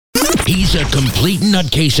He's a complete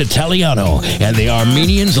nutcase Italiano, and the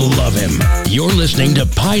Armenians love him. You're listening to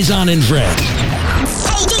Paisan and Friends.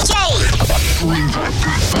 Hey, DJ!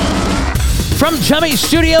 From Chummy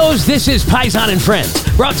Studios, this is Paisan and Friends,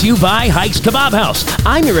 brought to you by Hike's Kebab House.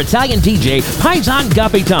 I'm your Italian DJ, Paisan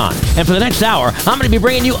Gapitan, and for the next hour, I'm going to be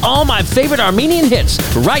bringing you all my favorite Armenian hits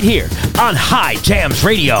right here on High Jams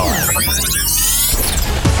Radio.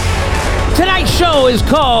 Tonight's show is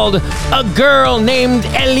called A Girl Named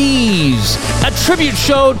Elise, a tribute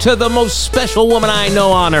show to the most special woman I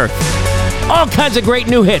know on earth. All kinds of great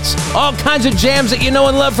new hits, all kinds of jams that you know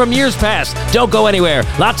and love from years past. Don't go anywhere.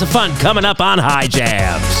 Lots of fun coming up on High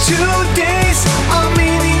Jams. Today's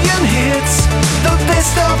Armenian hits, the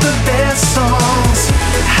best of the best songs.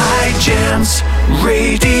 High Jams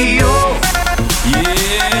Radio.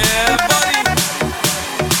 Yeah, buddy.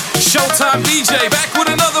 Showtime DJ back with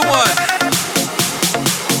another one.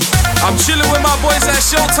 I'm chilling with my boys at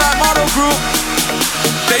Showtime Auto Group.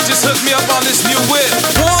 They just hooked me up on this new whip.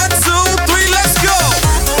 1, 2, 3, let's go.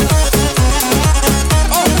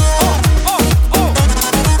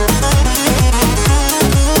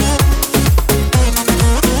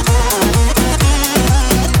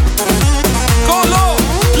 Go low,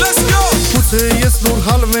 let's go. Գուցե ես նոր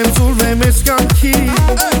հալվեմ զուլվեմ ես կյանքի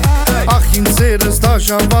Ախ իմ սերս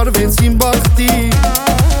դաժան վարվեց իմ բախտի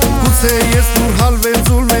Գուցե ես նոր հալվեմ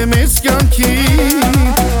զուլվեմ ես կյանքի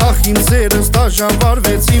Ախ իմ սերս դաժան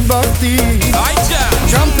վարվեց իմ բախտի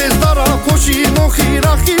Ճամպես դարա փոշի մոխիր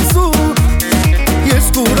ախիզուր Ես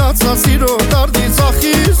կուրացա սիրո դարդից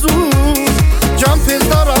ախիզուր Ճամպես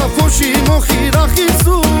դարա փոշի մոխիր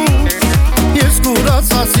ախիզուր Ես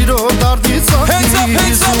կուրացա սիրո դարդից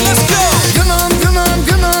ախիզուր Գնամ, գնամ,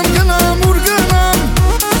 գնամ, գնամ, ուր գնամ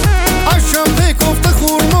Աշամ թեկով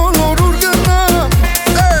տխուր մոլոր ուր գնամ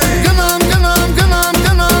Գնամ, գնամ, գնամ,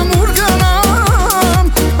 գնամ, ուր գնամ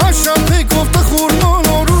Աշամ թեկով տխուր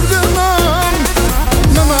մոլոր ուր գնամ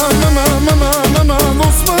Մնամ, մնամ, մնամ, մնամ,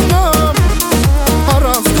 ոս մնամ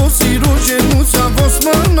Առանց քո սիրո ջերմության ոս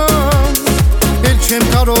մնամ Էլ չեմ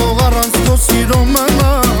կարող առանց քո սիրո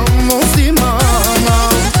մնամ ոս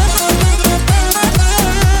իմանամ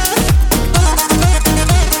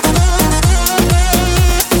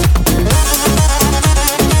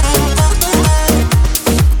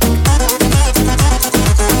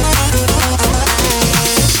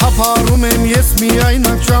Հապարում եմ ես միայն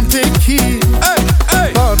ճամփեքի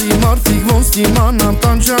Բարի մարդիկ ոնց դիմանամ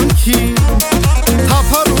տանջանքի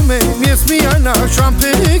Հապարում եմ ես միայն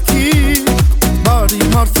ճամփեքի Բարի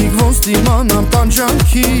մարդիկ ոնց դիմանամ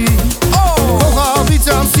տանջանքի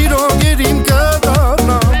Հողավիցան սիրո գերին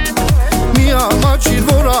կդառնամ Մի ամաչիր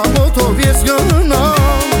որ ամոթով ես գնամ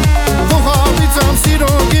Հողավիցան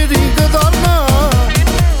սիրո գերին կդառնամ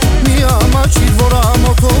Մի ամաչիր որ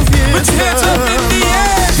ամոթով ես գնամ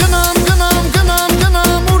Գնամ, գնամ, գնամ,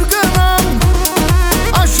 գնամ, ուր գնամ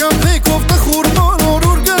Աշամ թեկով տխուր մոլոր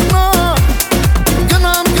ուր գնամ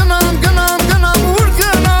Գնամ, գնամ, գնամ, գնամ, ուր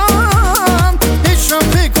գնամ Էշամ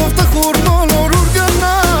թեկով տխուր մոլոր ուր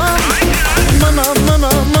գնամ Մնամ,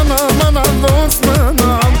 մնամ, մնամ, մնամ, ոնց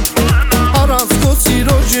մնամ Առանց քո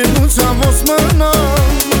սիրո ջերմության ոնց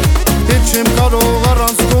մնամ Հետ չեմ կարող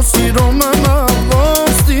առանց քո սիրո մնամ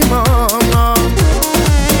ոնց դիմանամ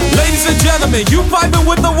Ladies and gentlemen, you vibing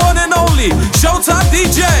with the one and only Showtime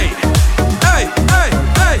DJ. Hey, hey,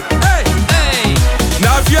 hey, hey, hey.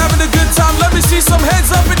 Now if you're having a good time, let me see some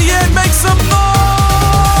heads up in the air, make some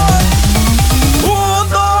noise.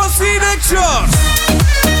 Uno, directions.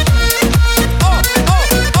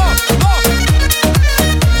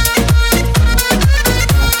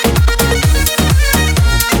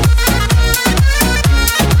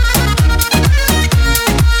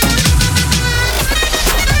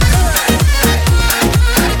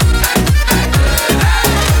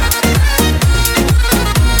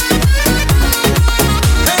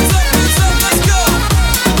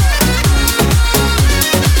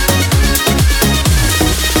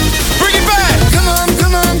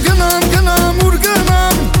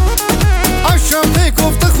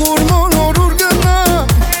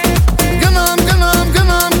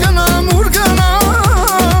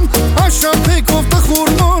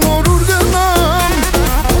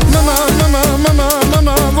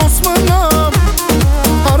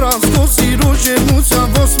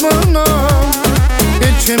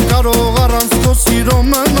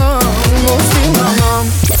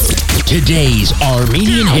 Today's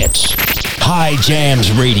Armenian hits. High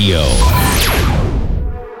Jams Radio.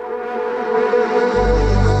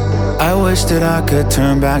 I wish that I could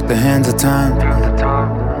turn back the hands of time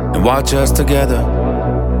and watch us together,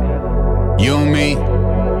 you and me.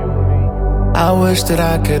 I wish that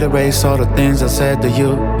I could erase all the things I said to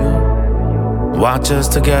you. watch us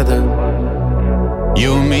together,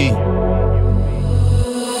 you and me.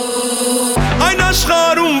 Այն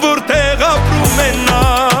աշխարհում որտեղ ապրում են նա,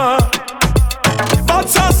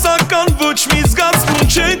 բացասական ոչ մի զգացում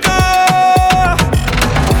չկա,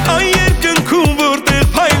 այն երկնքում որտեղ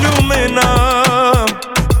փայլում է նա,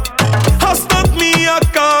 հաստատ միակ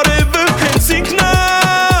կարևը հենց ինքն է,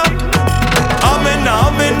 ամենա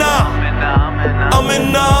ամենա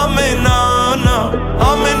ամենա ամենա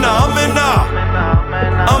ամենա ամենա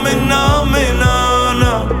ամենա ամենա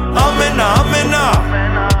ամենա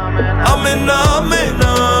Amena,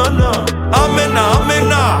 amena, amena,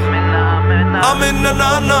 amena, amena,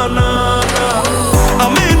 na, na, na,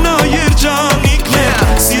 amena, yerjanikle,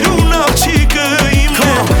 siruna chika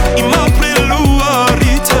imle, imaprelu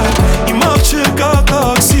arita, imachka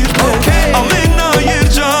taksirle, amena,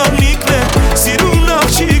 yerjanikle, siruna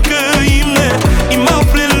chika imle,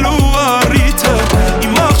 imaprelu arita,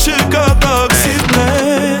 imachka taksirle.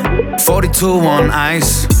 42 on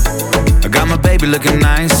ice. I got my baby looking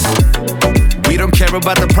nice. We don't care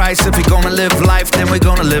about the price. If we're gonna live life, then we're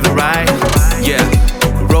gonna live it right. Yeah.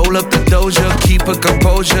 Roll up the doja, keep a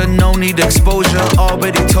composure. No need exposure,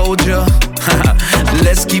 already told ya.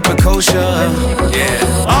 Let's keep it kosher.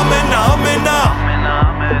 Yeah. Amena, amena,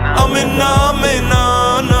 amena, amena, amena,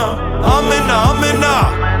 amena, amena,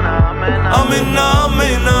 amena,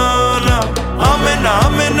 amena, amena, amena,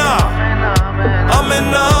 amena.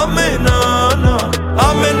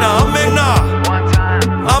 Amena, amena,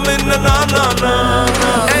 amena, na, na, na,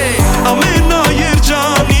 hey. Amena,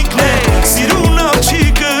 yerjanikle, siruna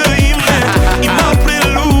chika imle,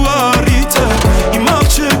 imaprelu arita,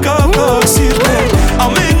 imachka taksirle.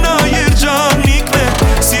 Amena, yerjanikle,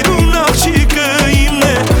 siruna chika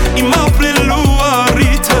imle, imaprelu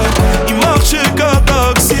arita, imachka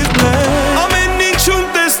taksirle. Amenin chun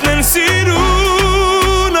tesnen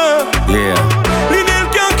siruna. Yeah.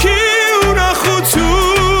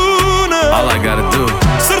 All I gotta do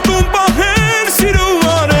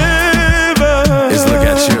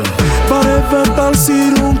is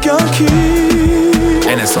look at you,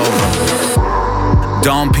 and it's over.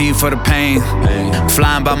 Don't pee for the pain.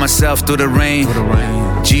 Flying by myself through the rain.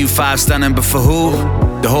 G5 stunning, but for who?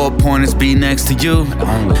 The whole point is be next to you.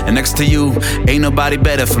 And next to you, ain't nobody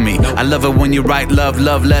better for me. I love it when you write love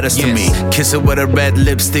letters to me. Kiss it with a red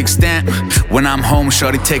lipstick stamp. When I'm home,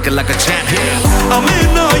 shorty, take it like a champ.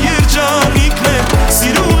 Amena, yerjanikle,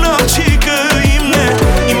 siruna chika imle,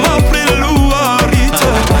 imaprelu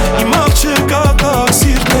arita, imachka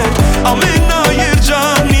taksirle. Amena,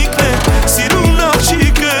 yerjanikle, siruna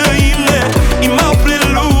chika imle,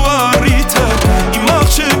 imaprelu arita,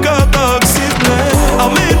 imachka taksirle.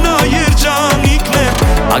 Amena, yerjanikle,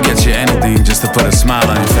 I'll get you anything just to put a smile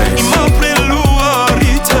on your face. Imaprelu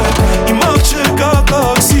arita, imachka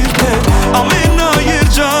taksirle. Amena,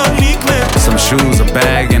 yerjanikle, some shoes, a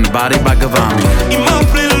bag, and a body by Gavami.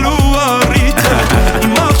 Imaprelu arita,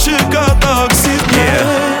 imachka taksirle.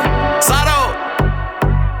 Yeah. Sato,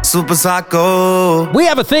 Super Sako. We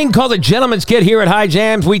have a thing called the Gentleman's Kit here at High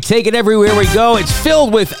Jams. We take it everywhere we go. It's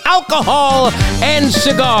filled with alcohol and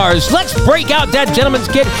cigars. Let's break out that Gentleman's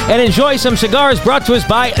Kit and enjoy some cigars brought to us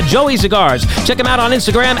by Joey Cigars. Check him out on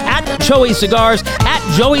Instagram at Joey Cigars, at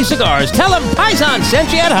Joey Cigars. Tell him Paisan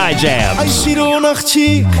sent you at High Jams. Ay sirun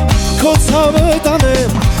աղջիկ, քո ցավը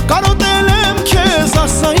տանեմ, կարոտել եմ քեզ,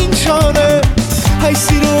 ասա ինչ անեմ։ Ay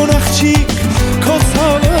sirun աղջիկ, քո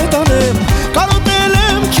ցավը տանեմ, կարոտել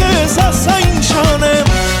եմ քեզ, ասա ինչ անեմ։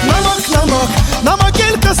 Նամակ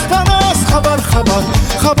էլ կստանաս,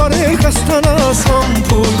 խաբար էլ կստանաս,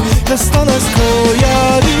 համբույր կստանաս քո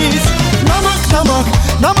յարից։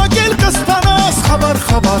 Նամակ էլ կստանաս,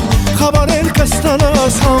 խաբար էլ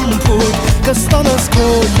կստանաս, համբույր կստանաս քո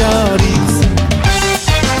յարից։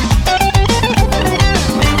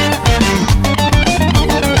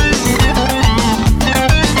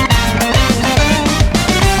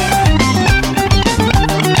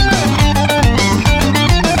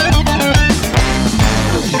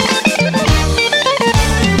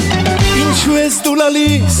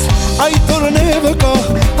 Դուլալիս այդ օրն է վկա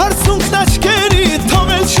հարցունքն աչքերի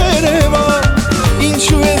թողել չերևա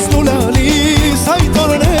Ինչու ես դուլալիս այդ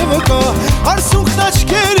օրն է վկա հարցունքն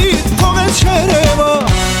աչքերի թողել չերևա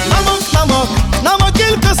Նամակ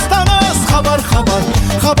էլ կստանաս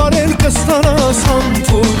խաբար էլ կստանաս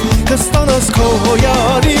համբույր կստանաս քո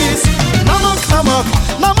յարից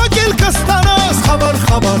Նամակ էլ կստանաս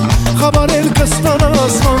խաբար էլ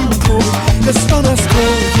կստանաս համբույր կստանաս քո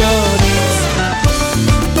յարից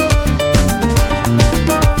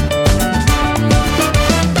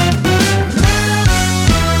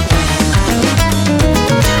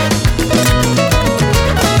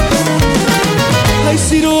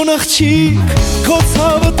սիրուն աղջիկ քո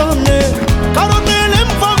ցավը տաններ կարոտել եմ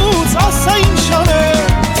վաղուց ասա ինչ անել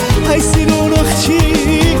Այ սիրուն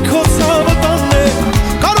աղջիկ քո ցավը տաններ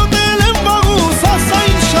կարոտել եմ վաղուց ասա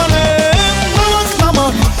ինչ անել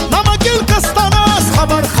նամակ էլ կստանաս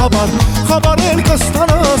խաբար էլ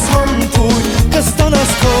կստանաս համբույր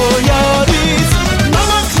կստանաս քո յարից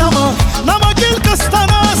նամակ էլ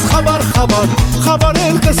կստանաս խաբար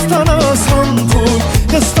էլ կստանաս համբույր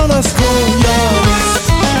կստանաս քո յարից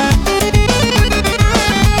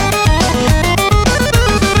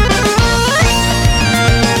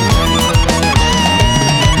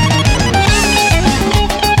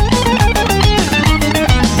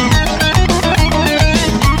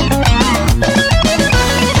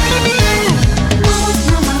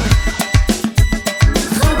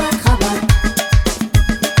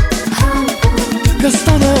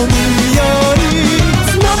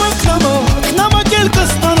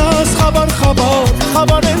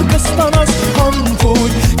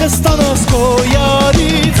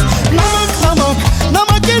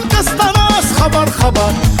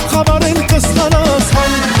խաբար են կստանաս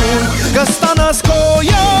համբույր կստանաս քո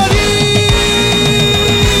յարից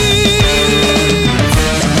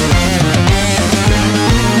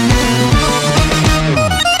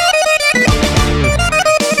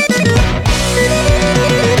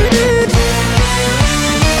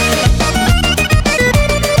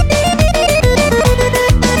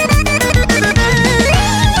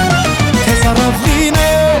Քեզ առավ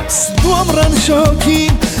լինես դու ամրան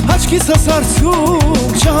շոքին Աչքիս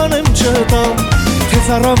ասարցում չանեմ չտամ Քեզ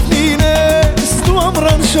առավ լինես դու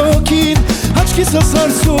ամրան շոքին Աչքիս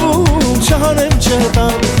ասարցում չանեմ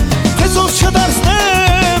չտամ Քեզ ով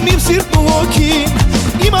չդարձնեմ իմ սիրտն ու հոգին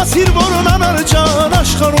Իմացիր որ անանրջան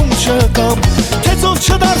աշխարհում չկամ Քեզ ով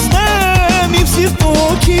չդարձնեմ իմ սիրտն ու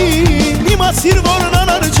հոգին Իմացիր որ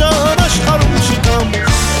անանրջան աշխարհում չկամ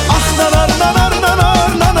Ախ նանար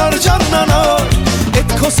ջան նանար Էդ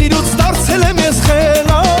քո սիրուց դարձել եմ ես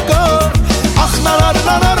խելագար Ախ նանար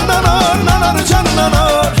ջան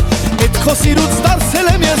նանար Էդ քո սիրուց դարձել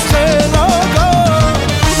եմ ես խելագար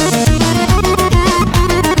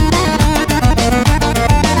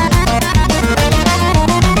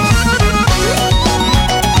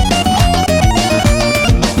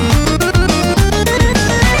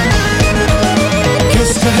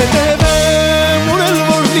Քեզ կհետևեմ ունել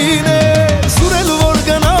որ լինես Ուրել որ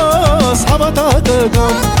գնաս հավատա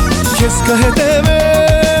կգամ Քեզ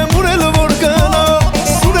կհետևեմ ունել որ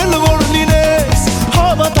գնաս Ուրել որ լինես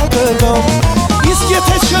հավատա կգամ Իսկ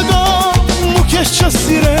եթե չգամ ու քեզ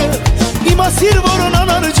չսիրեմ Իմացիր որ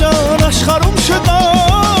անանրջան աշխարհում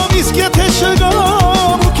չկամ Իսկ եթե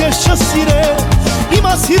չգամ ու քեզ չսիրեմ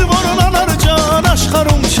Իմացիր որ անանրջան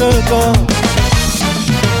աշխարհում չկամ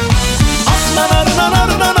Ախ նանար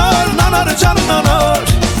ջան նանար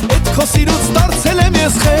Էդ քո սիրուց դարձել եմ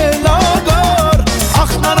ես խելագար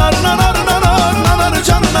Ախ նանար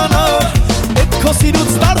ջան նանար Էդ քո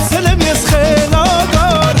սիրուց դարձել եմ ես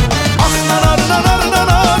խելագար Ախ նանար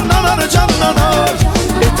ջան նանար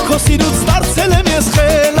Էդ քո սիրուց դարձել եմ ես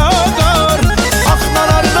խելագար Ախ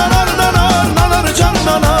նանար ջան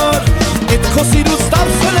նանար Էդ քո սիրուց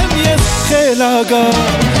դարձել եմ ես խելագար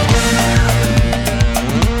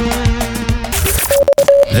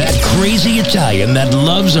That crazy Italian that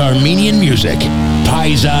loves Armenian music.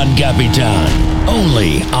 Paisan Capitan.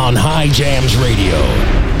 Only on High Jams Radio.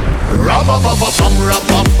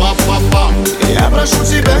 Ра-па-па-па-пам, я прошу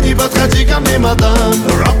тебя, не подходи ко мне, мадам.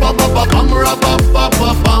 Ра-па-па-па-пам,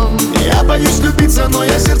 ра-па-па-па-пам. Я боюсь влюбиться, но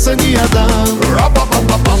я сердце не отдам.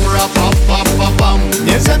 Ра-па-па-па-пам, ра-па-па-па-пам.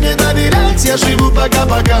 Нельзя мне доверять, я живу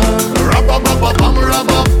пока-пока. Ра-па-па-па-пам,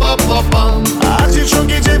 ра-па-па-па-пам. А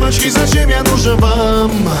девчонки, девочки, зачем я нужен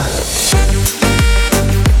вам?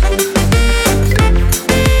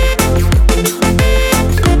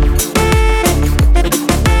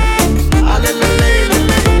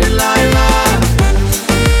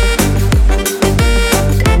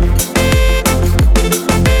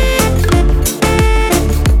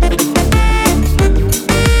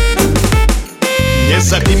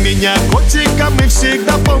 Зови меня котиком и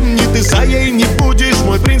всегда помни, ты заей не будешь,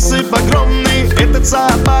 мой принцип огромный. Этот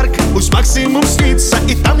зоопарк пусть максимум снится,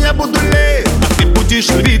 и там я буду лев, а ты будешь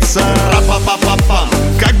львица. Ра-па-па-па-пам,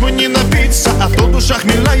 как бы не напиться, а то душа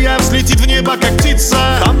хмельная взлетит в небо, как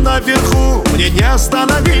птица. Там наверху мне не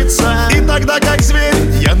остановиться, и тогда, как зверь,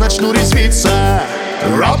 я начну резвиться.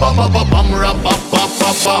 Ра-па-па-па-пам,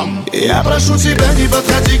 ра-па-па-па-пам. Я прошу тебя, не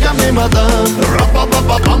подходи ко мне, мадам.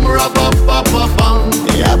 Ра-па-па-па-пам, ра-па-па-па-пам.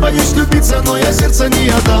 Я боюсь влюбиться, но я сердце не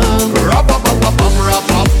отдам. Ра-па-па-па-пам,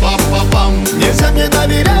 ра-па-па-па-пам. Нельзя мне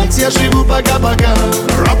доверять, я живу пока-пока.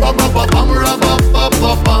 Ра-па-па-па-пам,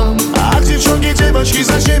 ра-па-па-па-пам.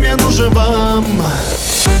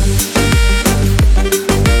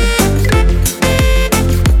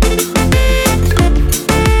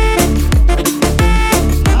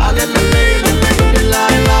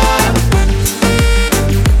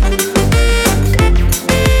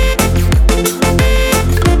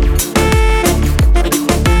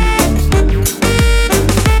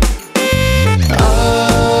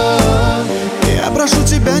 прошу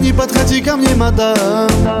тебя, не подходи ко мне, мадам.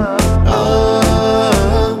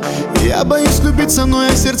 Я боюсь влюбиться, но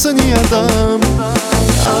я сердце не отдам.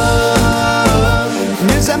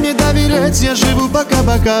 Нельзя мне доверять, я живу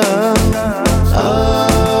пока-пока.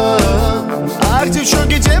 Ах,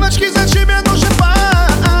 девчонки, девочки, зачем я нужен вам?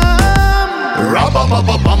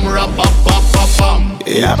 Ра-ба-ба-ба-бам, ра-ба-ба-ба-бам.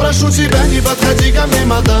 Я прошу тебя, не подходи ко мне,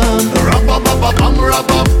 мадам. Ра-ба-ба-ба-бам,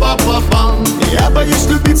 ра-ба-ба-ба-бам. Я боюсь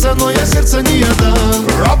влюбиться, но я сердце не отдам.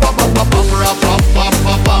 Ра-ба-ба-ба-бам,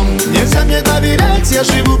 ра-ба-ба-ба-бам. Нельзя мне доверять, я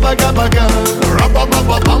живу пока-пока.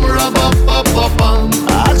 Ра-ба-ба-ба-бам, ра-ба-ба-ба-бам.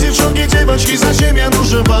 Ах, девчонки, девочки, зачем я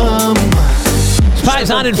нужен вам?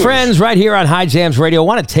 Paisan and friends, right here on High Jams Radio. I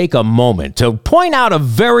want to take a moment to point out a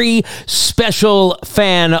very special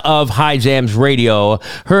fan of High Jams Radio.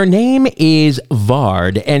 Her name is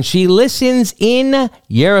Vard, and she listens in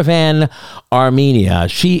Yerevan, Armenia.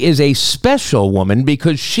 She is a special woman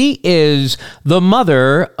because she is the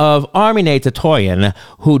mother of Armine Tatoyan,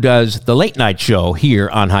 who does the late night show here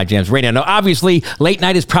on High Jams Radio. Now, obviously, late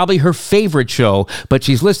night is probably her favorite show, but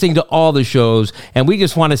she's listening to all the shows, and we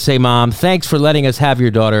just want to say, Mom, thanks for letting us have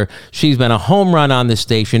your daughter. She's been a home run on this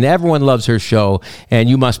station. Everyone loves her show, and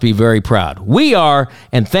you must be very proud. We are,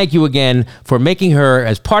 and thank you again for making her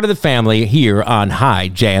as part of the family here on High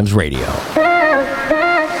Jams Radio.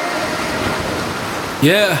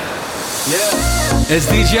 Yeah. It's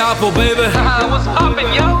DJ Apple, baby. What's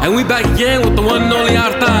poppin', yo? And we back again with the one and only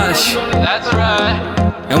Artash. That's right.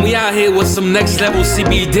 And we out here with some next level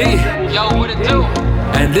CBD. Yo, what it do?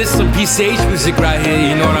 And this some PCH music right here,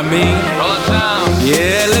 you know what I mean? Roll it down.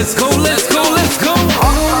 Yeah, let's go, let's go, let's go.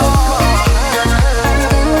 Let's go.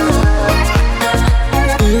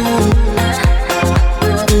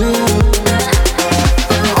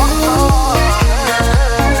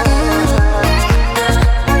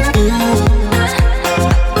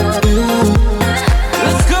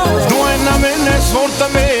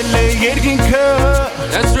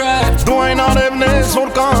 That's right.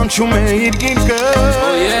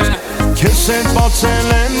 Oh yeah. Քեզ հետ բացել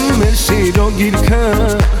են մեր սիրո գիրքը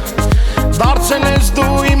Դարձել ես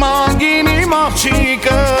դու իմ անգին իմ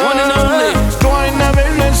աղջիկը Դու այն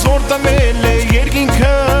նավերն ես որ տվել է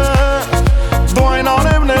երկինքը Դու այն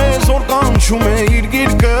արևն ես որ կանչում է իր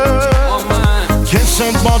գիրկը Քեզ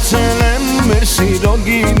հետ բացել են մեր սիրո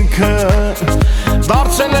գիրքը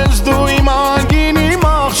Դարձել ես դու իմ անգին իմ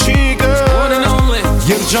աղջիկը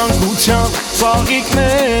Երջանկության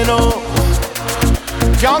ծաղիկներով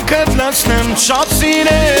Կյանքդ լցնեմ շատ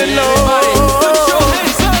սիրելով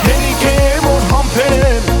Հերիք է որ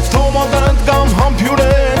համբերեմ Թոմատդ կամ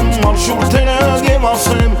համբյուրեմ Արշուրթերը և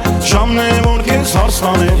ասեմ Ժամն է որ կեզ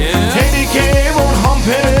հարստանեմ Հերիք է որ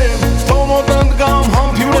համբերեմ Թոմատդ կամ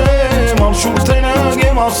համբյուրեմ Արշուրթերը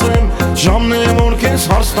և ասեմ Ժամն է որ կեզ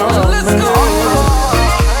հարստանեմ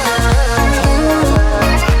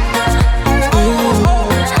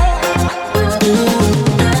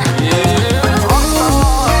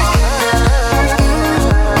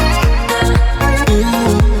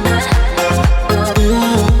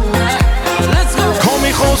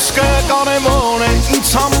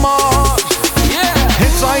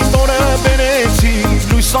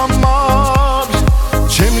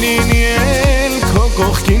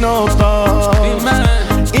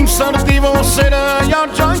Իմ սրտի ոսերը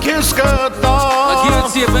երջանք ես կտա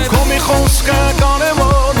Քո մի խոսքը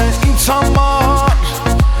կարևոր է ինձ համար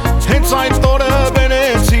Հենց այդ օրը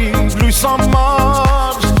բերեցի լույս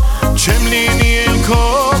համար Չեմ լինի էլ քո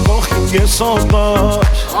կողքին ես օտար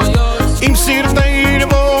Իմ սիրտը իր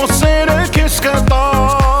ոսերը քեզ կտա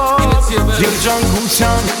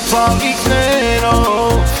Երջանկության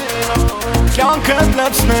ծաղիկներով Կյանքդ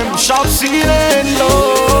լցնեմ շատ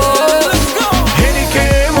սիրելով Հերիք է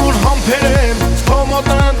որ համբերեմ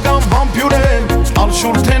Թոմատդ կամ համբյուրեմ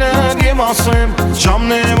Արշուրթենդ և ասեմ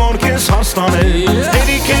Ժամն է որ կեզ հարստանեմ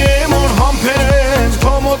Հերիք է որ համբերեմ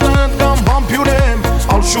Թոմատդ կամ համբյուրեմ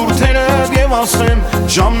Արշուրթենդ և ասեմ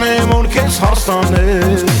Ժամն է որ կեզ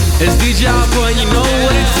հարստանեմ It's DJ Apple and you know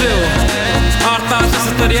what it do Artash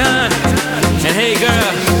Satarian And hey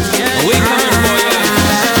girl, we coming for you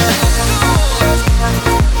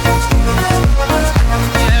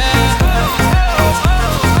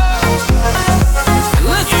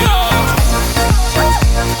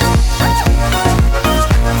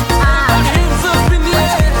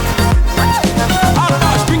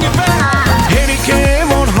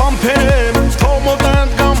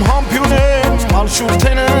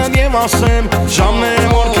Շուրթենդ և ասեմ Ժամն է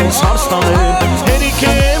որ կեզ հարստանեմ Հերիք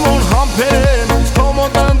է որ համբերեմ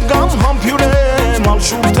Թոմոտդ կամ համբյուրեմ Ալ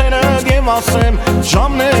շուրթենդ և ասեմ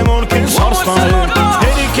Ժամն է որ կեզ հարստանեմ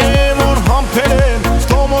Հերիք է որ համբերեմ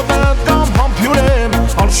Թոմոտդ կամ համբյուրեմ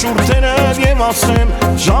եմ ասեմ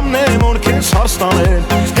Ժամն է որ քեզ հարց տանեմ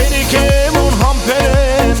Հերիք եմ որ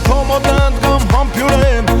համբերեմ Քո մոտ ընդգամ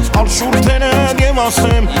համբյուրեմ Ալշուրթենը եմ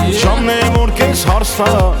ասեմ Ժամն է որ քեզ հարց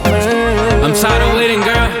տանեմ I'm tired of waiting,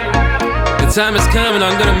 girl. The time is coming,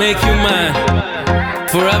 I'm gonna make you mine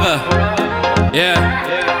forever. Yeah.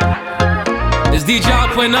 It's DJ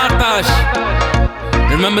Alpo and Artash.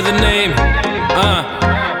 Remember the name.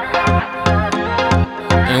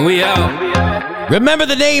 And we out. Remember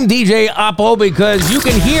the name DJ Oppo because you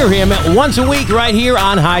can hear him once a week right here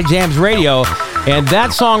on High Jams Radio. And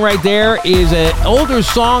that song right there is an older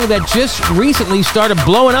song that just recently started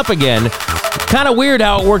blowing up again. Kind of weird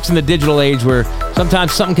how it works in the digital age where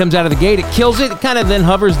sometimes something comes out of the gate, it kills it, kind of then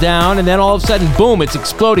hovers down, and then all of a sudden, boom, it's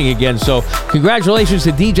exploding again. So congratulations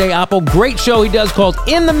to DJ Oppo. Great show he does called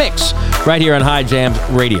In the Mix right here on High Jams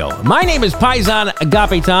Radio. My name is Paisan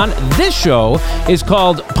Agapitan. This show is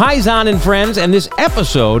called Paisan and Friends, and this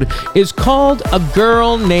episode is called A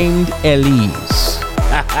Girl Named Elise.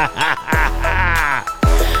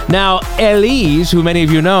 Now, Elise, who many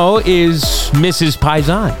of you know, is Mrs.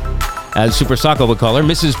 Paisan, as Super Socko would call her,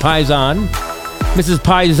 Mrs. Paisan. Mrs.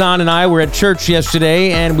 Paisan and I were at church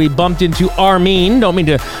yesterday, and we bumped into Armin. Don't mean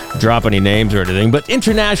to drop any names or anything, but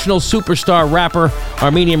international superstar rapper,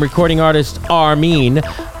 Armenian recording artist Armin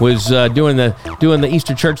was doing the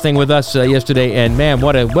Easter church thing with us yesterday, and man,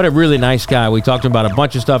 what a really nice guy. We talked about a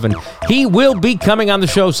bunch of stuff, and he will be coming on the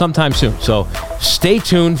show sometime soon, so stay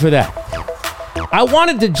tuned for that. I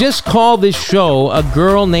wanted to just call this show A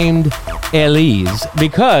Girl Named Elise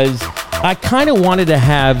because I kind of wanted to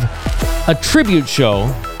have a tribute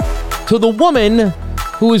show to the woman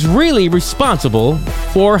who is really responsible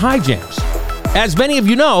for High Jams. As many of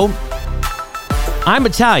you know, I'm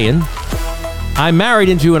Italian. I married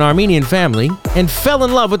into an Armenian family and fell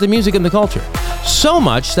in love with the music and the culture. So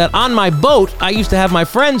much that on my boat, I used to have my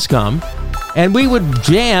friends come and we would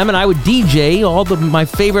jam and I would DJ all my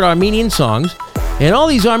favorite Armenian songs. And all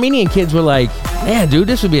these Armenian kids were like, man, dude,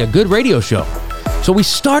 this would be a good radio show. So we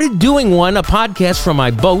started doing a podcast from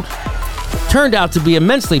my boat. Turned out to be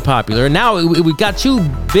immensely popular. And now we got too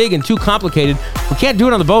big and too complicated. We can't do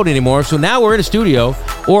it on the boat anymore. So now we're in a studio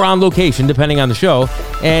or on location, depending on the show.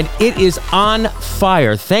 And it is on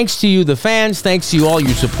fire. Thanks to you, the fans. Thanks to you, all you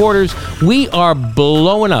supporters. We are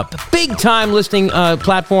blowing up. Big time listening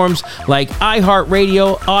platforms like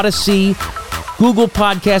iHeartRadio, Odyssey, Google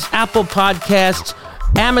Podcasts, Apple Podcasts,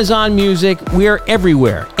 Amazon Music. We're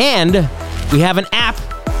everywhere. And we have an app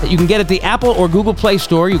that you can get at the Apple or Google Play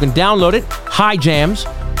Store. You can download it, High Jams.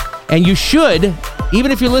 And you should,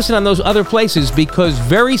 even if you listen on those other places, because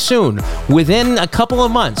very soon, within a couple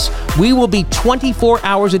of months, we will be 24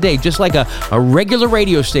 hours a day, just like a regular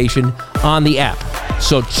radio station on the app.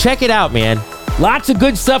 So check it out, man. Lots of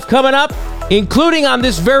good stuff coming up, including on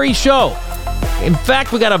this very show. In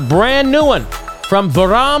fact, we got a brand new one from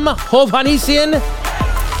Varam Hovhannisyan.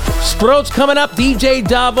 Sproat's coming up, DJ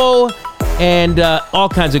Davo, and all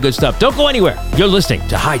kinds of good stuff. Don't go anywhere. You're listening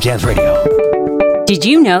to High Jams Radio. Did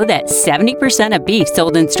you know that 70% of beef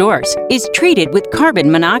sold in stores is treated with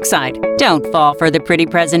carbon monoxide? Don't fall for the pretty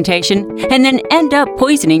presentation and then end up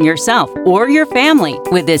poisoning yourself or your family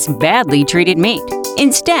with this badly treated meat.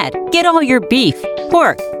 Instead, get all your beef,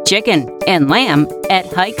 pork, chicken, and lamb at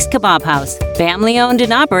Hike's Kebab House. Family owned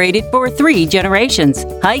and operated for 3 generations.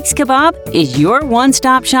 Hike's Kebab is your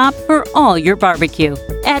one-stop shop for all your barbecue.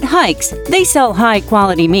 At Hike's, they sell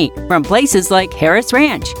high-quality meat from places like Harris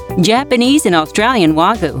Ranch, Japanese and Australian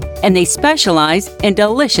Wagyu, and they specialize in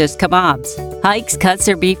delicious kebabs. Hike's cuts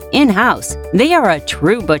their beef in-house. They are a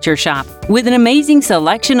true butcher shop with an amazing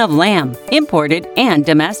selection of lamb, imported and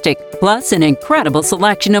domestic, plus an incredible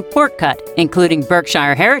selection of pork cut, including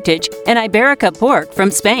Berkshire Heritage and Iberica pork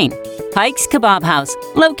from Spain. Hike's Kebab House,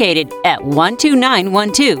 located at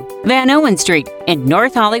 12912 Van Owen Street in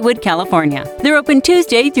North Hollywood, California. They're open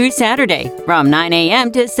Tuesday through Saturday from 9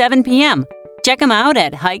 a.m. to 7 p.m. Check them out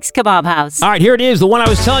at Hike's Kebab House. All right, here it is, the one I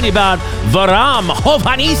was telling you about, Varam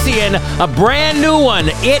Hovhannisyan, a brand new one.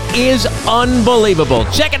 It is unbelievable.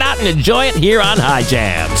 Check it out and enjoy it here on High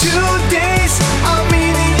Jams. Today's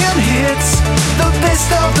Armenian hits, the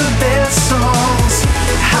best of the best songs.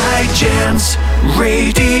 High Jams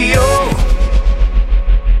Radio.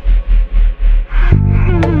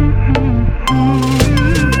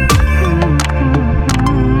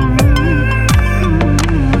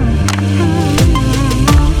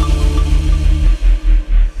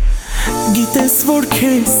 Գիտես որ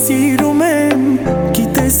քեզ սիրում եմ,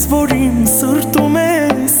 գիտես որ իմ սրտում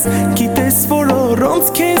ես, գիտես որ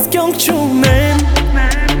առանց քեզ կյանք չունեմ,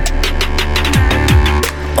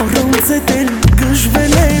 առանց էլ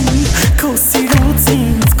գժվել եմ, քո սիրուց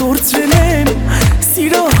ինձ կորցրել եմ,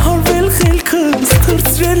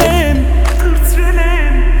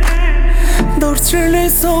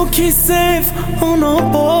 հոգի սև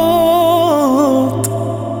անապատ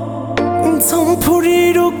ինձ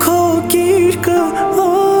համբուրիր ու քո գիրկը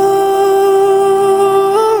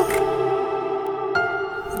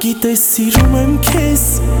գիտես սիրում եմ քեզ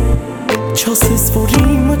չասես որ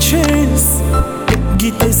իմը չես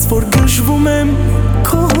գիտես որ գժվում եմ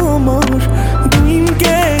քո համար դու իմ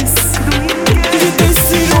կես գիտես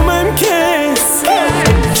սիրում եմ քեզ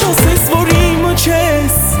չասես որ իմը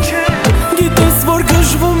չես գիտես որ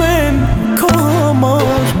գժվում եմ քո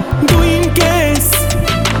համար դու իմ կես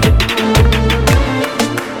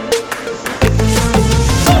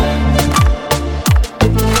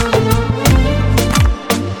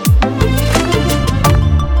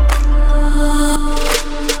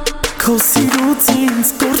քո սիրուց ինձ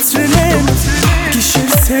կորցրել եմ գիշեր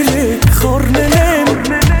ցերեկ խառնել եմ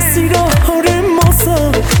սիրահար եմ մասա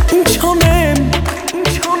ինչ անեմ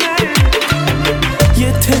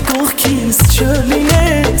եթե կողքիս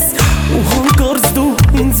չլինես ու հանկարծ դու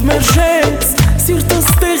ինձ մերժես սիրտս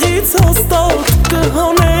տեղից հաստատ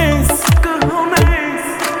կհանես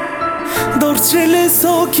դարձրել ես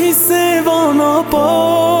հոգի սև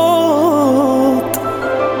անապատ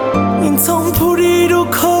ինձ համբուրիր ու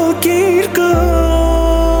քո գիրկար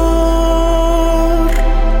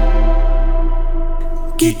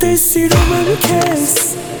գիտես սիրում եմ քեզ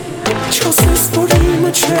չասես որ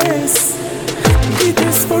իմը չես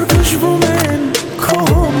գիտես որ գժվում եմ քո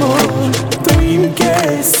համար դու իմ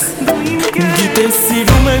կես գիտես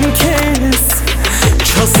սիրում եմ քեզ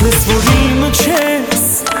չասես որ իմը չես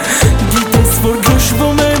գիտես որ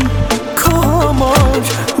գժվում եմ քո համար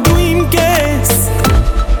դու իմ կես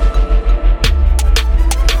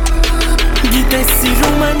գիտես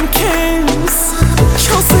սիրում եմ քեզ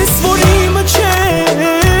չասես որ իմը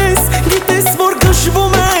չես գիտես որ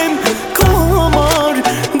գժվում եմ քո համար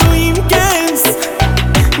դու իմ կես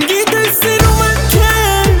գիտես սիրում եմ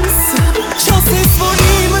քեզ չասես որ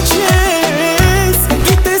իմը չես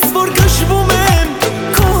գիտես որ գժվում եմ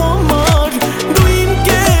քո համար դու իմ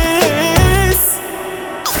կես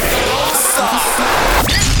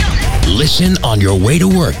Listen on your way to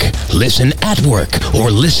work, listen at work,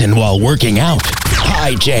 or listen while working out.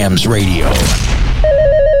 High Jams Radio.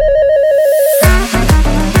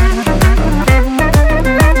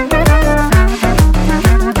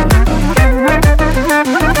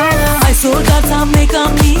 Այսօր դարձամ մեկ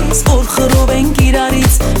ամիս, որ խռով ենք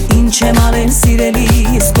իրարից ինչ եմ արել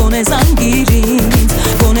սիրելիս, գոնե զանգիրինց,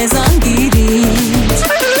 գոնե զանգիրինց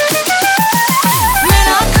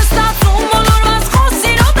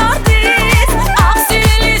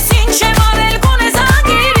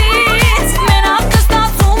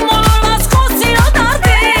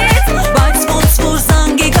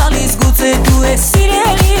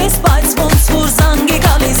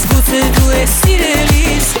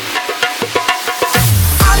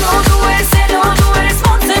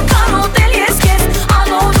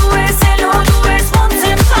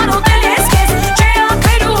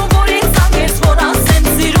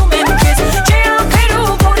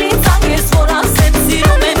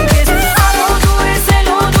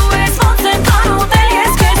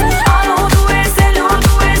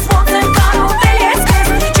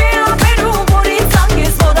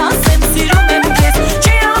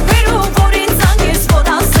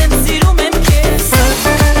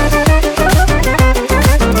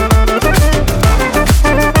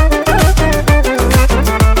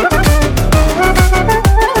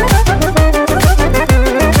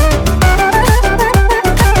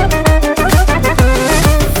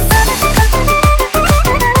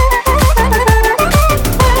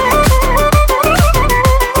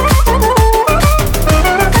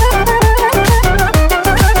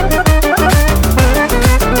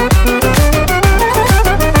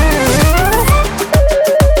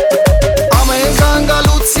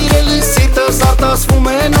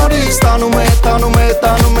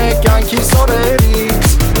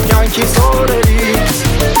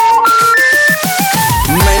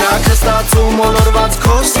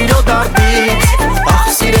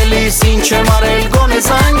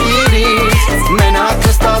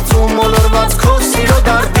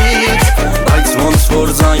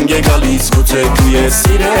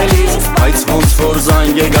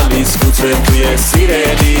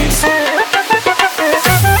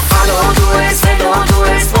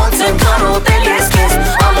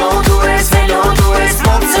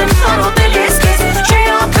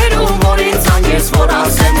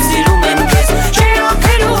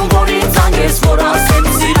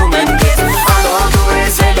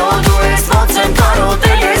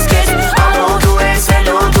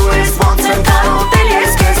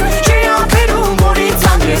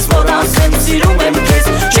Sիրում եմ քեզ,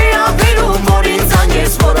 չի ապերում, որ ինձ անգես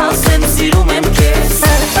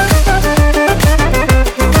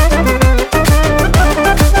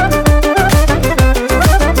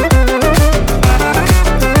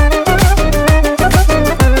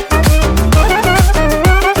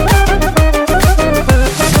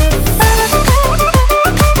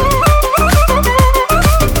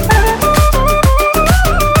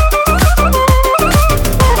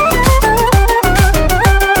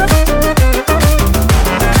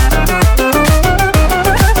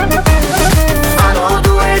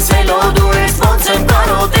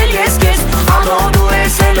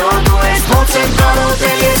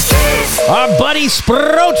Our buddy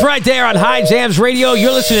Sprout right there on High Jams Radio.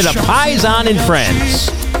 You're listening to Paisan and Friends.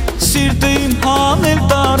 Սիրտին հանել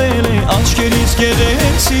տարել է աչքերից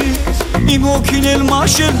գեղեցի Իմ հոգին էլ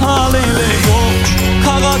մաշել հալել է ողջ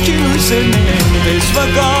քաղաքի լույսերն են Ես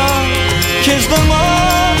վկա քեզ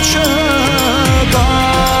նման չկա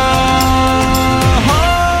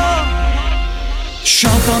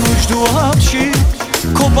Շատ անուշ դու աչի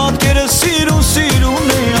Քո պատկերը սիրուն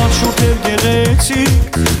է Աշուրդ էլ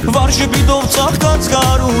գեղեցիկ Վարժը բիդով ծաղկած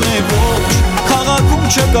գարուն է ողջ քաղաքում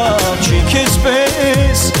չկա չի քեզ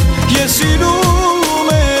պես Ես սիրում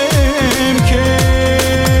եմ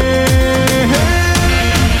քեզ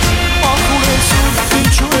Ախուր ես ուր,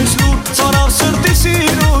 ինչու ես լուր Ծարավ սրտի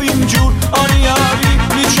սիրո իմ ջուր Արի արի,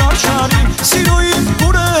 մի չարչարի Սիրո իմ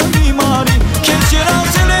հուրը մի մարի Քեզ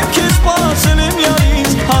երազել եմ, քեզ պասել եմ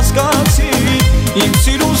յարից Հասկացի, իմ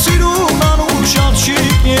սիրուն անուշ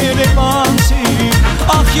աղջիկ երևանցի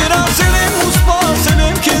Ախ երազել եմ ու սպասել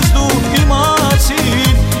եմ քեզ դու իմացիր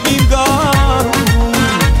Իմ գարուն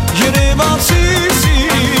Երևանցի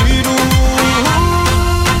սիրուն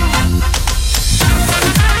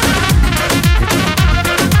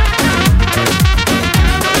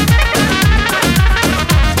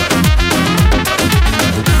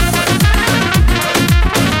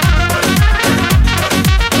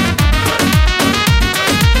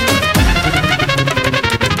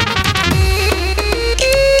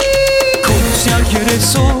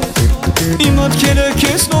Իմ մտքերը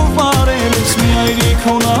քեզ նով վարել ես մի այրիկ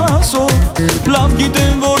հոնասով Լավ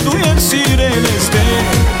գիտեմ, որ դու ես սիրել ես դեր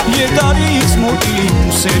Ետարից մոտ իմ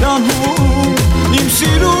սերանհում Իմ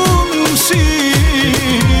սիրուն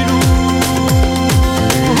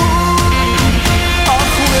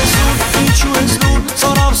Ախու ես ուր, ինչու ես լուր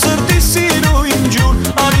Ծարավ սրտի սիրո իմ ջուր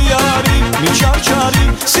Արի արի, մի չարչարի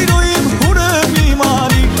Սիրո իմ հուրը մի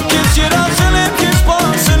մարի Քեզ երազել եմ, քեզ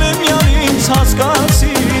պասել եմ յարից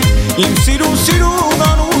հասկացի Իմ սիրուն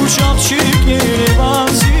անուշ աղջիկ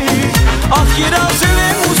երևանցի Ախ երազել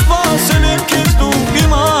եմ ու սպասել եմ քեզ դու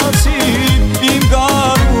իմացիր Իմ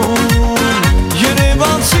գարուն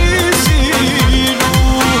երևանցի սիրուն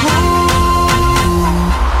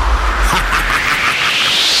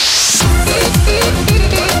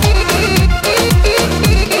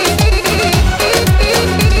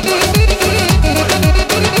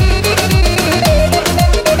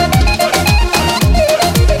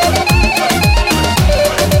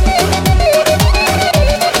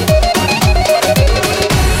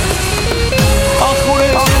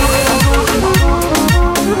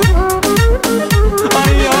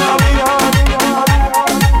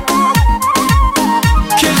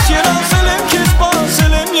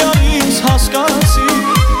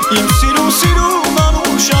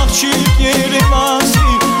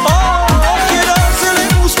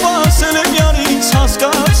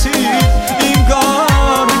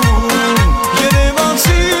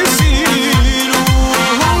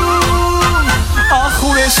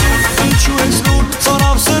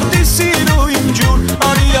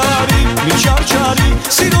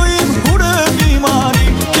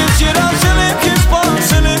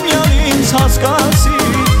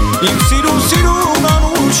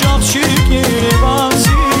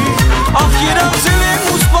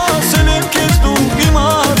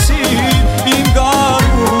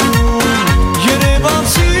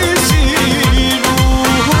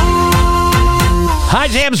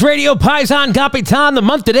Jams Radio, Paisan Gapitan, the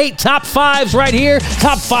month to date top fives right here.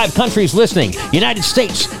 Top 5 countries listening: United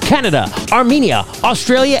States, Canada, Armenia,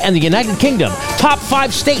 Australia, and the United Kingdom. Top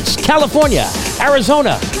 5 states: California,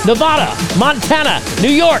 Arizona, Nevada, Montana,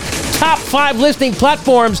 New York. Top 5 listening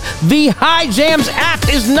platforms. The High Jams app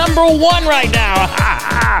is number 1 right now.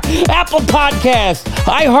 Apple Podcasts,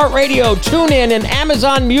 iHeartRadio, TuneIn, and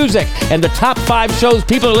Amazon Music. And the top 5 shows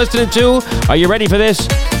people are listening to. Are you ready for this?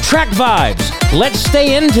 Track Vibes, Let's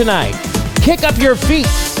Stay In Tonight, Kick Up Your Feet,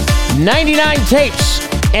 99 Tapes,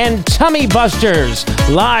 and Tummy Busters,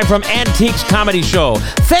 live from Antiques Comedy Show.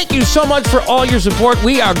 Thank you so much for all your support.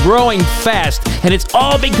 We are growing fast, and it's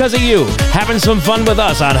all because of you. Having some fun with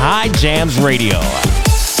us on High Jams Radio.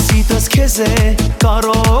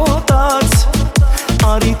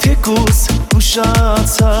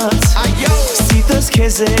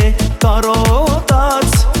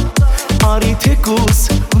 Արի թեկուս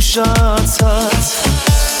ուշացած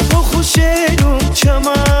Փոխուշերում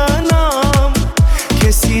չմանամ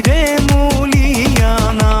Քեզ սիրեմ ու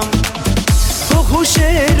լիանամ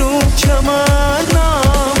Փոխուշերում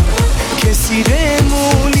չմանամ Քեզ սիրեմ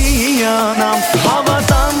ու լիանամ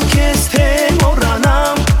Հավատամ քեզ թե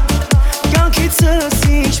մոռանամ Կյանքիցս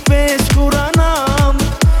ինչպես կուրանամ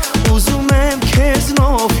Ուզում եմ քեզ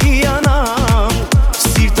նով հիանամ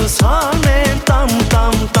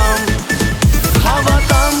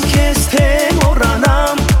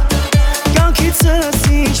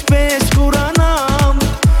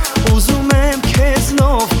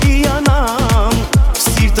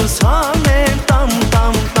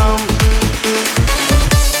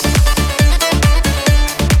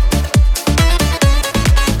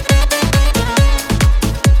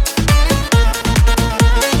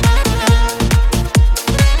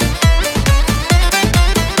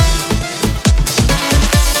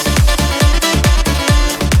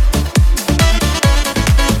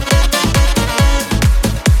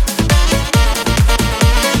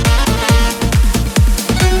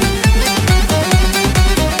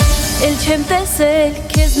Էլ չեմ տեսել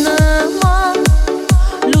քեզ նման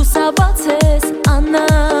լուսաբաց ես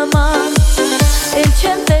աննման Էլ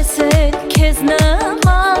չեմ տեսել քեզ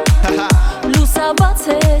նման լուսաբաց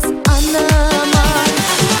ես աննման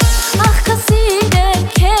Ախ կսիրեմ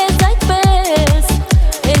քեզ այդպես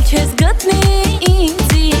Էլ չես գտնի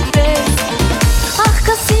ինձի պես Ախ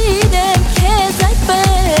կսիրեմ քեզ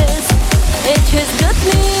այդպես Էլ չես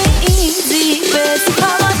գտնի ինձի պես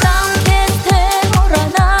Հավատամ քեզ թե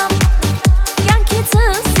մոռանամ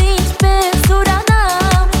Կյանքիցս ինչպես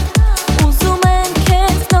ուրանամ Ուզում եմ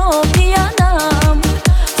քեզ նոր հիանամ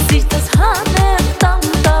Սիրտս հանեմ տամ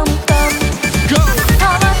տամ տամ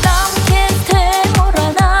Հավատամ քեզ թե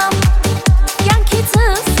մոռանամ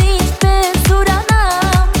Կյանքիցս ինչպես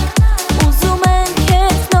ուրանամ Ուզում եմ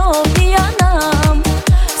քեզ նոր հիանամ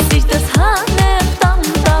Սիրտս հանեմ տամ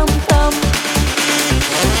տամ տամ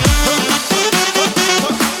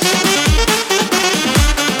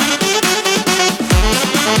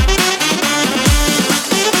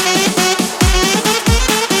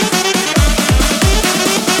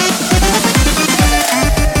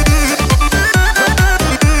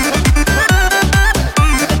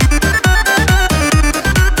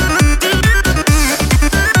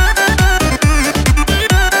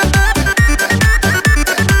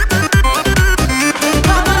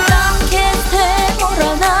Հավատամ քեզ թե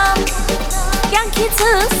մոռանամ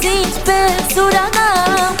Կյանքիցս ինչպես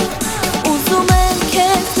ուրանամ Ուզում եմ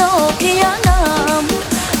քեզ նոր հիանամ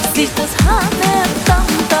Սիրտս հանեմ տամ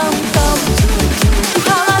տամ տամ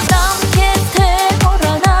Հավատամ քեզ թե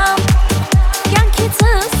մոռանամ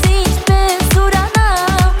Կյանքիցս ինչպես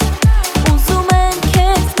ուրանամ Ուզում եմ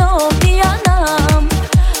քեզ նոր հիանամ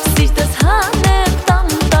Սիրտս հանեմ տամ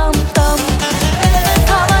տամ տամ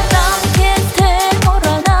Հավատամ քեզ թե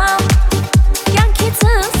մոռանամ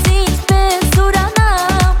Կյանքիցս ինչպես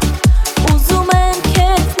ուրանամ Ուզում եմ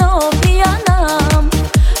քեզ նոր հիանամ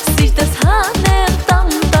Սիրտս հանեմ տամ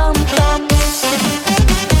տամ տամ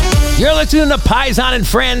You're listening to Paisan and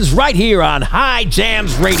Friends right here on High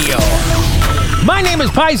Jams Radio. My name is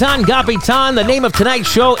Paisan Gapitan. The name of tonight's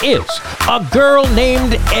show is A Girl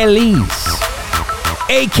Named Elise,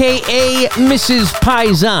 a.k.a. Mrs.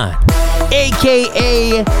 Paisan,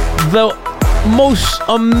 a.k.a. the most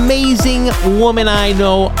amazing woman I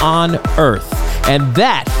know on earth. And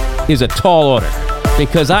that is a tall order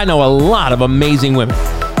because I know a lot of amazing women.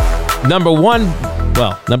 Number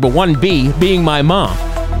 1B being my mom.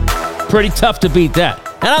 Pretty tough to beat that.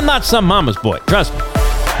 And I'm not some mama's boy, trust me.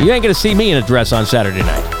 You ain't gonna see me in a dress on Saturday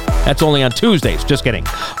night. That's only on Tuesdays, just kidding.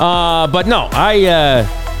 But no, I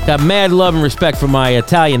got mad love and respect for my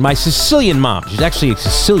Sicilian mom. She's actually a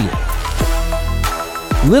Sicilian.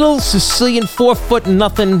 Little Sicilian, 4 foot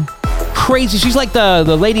nothing, crazy. She's like the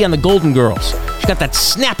lady on the Golden Girls. She's got that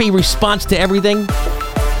snappy response to everything.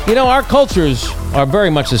 You know, our cultures are very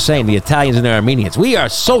much the same, the Italians and the Armenians. We are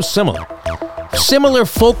so similar. Similar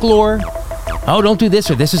folklore. Oh, don't do this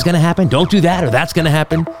or this is going to happen. Don't do that or that's going to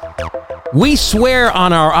happen. We swear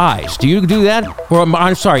on our eyes. Do you do that? Or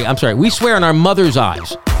I'm sorry. We swear on our mother's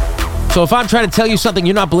eyes. So if I'm trying to tell you something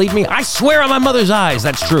you not believe me, I swear on my mother's eyes.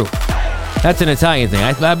 That's true. That's an Italian thing.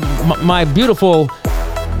 My beautiful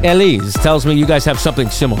Elise tells me you guys have something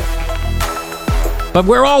similar. But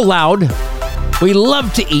we're all loud. We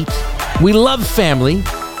love to eat. We love family.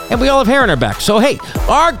 And we all have hair on our back. So, hey,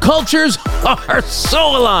 our cultures are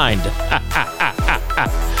so aligned.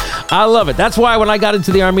 I love it. That's why when I got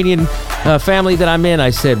into the Armenian family that I'm in, I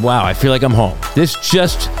said, wow, I feel like I'm home. This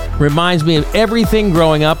just reminds me of everything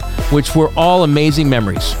growing up, which were all amazing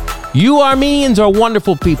memories. You Armenians are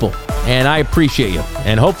wonderful people, and I appreciate you.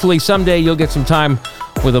 And hopefully someday you'll get some time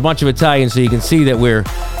with a bunch of Italians so you can see that we're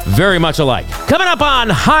very much alike. Coming up on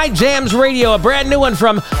High Jams Radio, a brand new one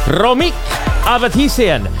from Romik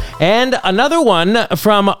Avatisian and another one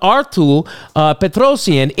from Artul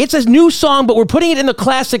Petrosian. It's a new song, but we're putting it in the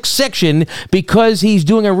classic section because he's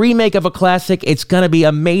doing a remake of a classic. It's going to be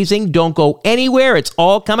amazing. Don't go anywhere. It's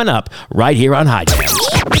all coming up right here on High Jams.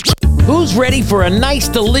 Who's ready for a nice,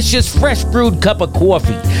 delicious, fresh brewed cup of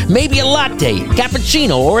coffee? Maybe a latte,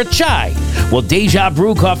 cappuccino, or a chai? Well, Deja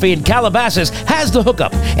Brew Coffee in Calabasas has the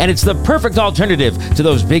hookup, and it's the perfect alternative to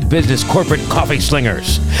those big business corporate coffee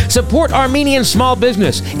slingers. Support Armenian small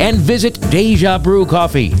business and visit Deja Brew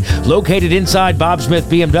Coffee. Located inside Bob Smith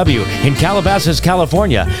BMW in Calabasas,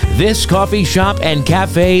 California, this coffee shop and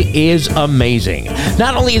cafe is amazing.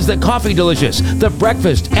 Not only is the coffee delicious, the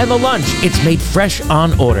breakfast and the lunch, it's made fresh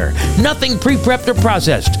on order. Nothing pre-prepped or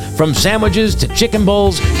processed. From sandwiches to chicken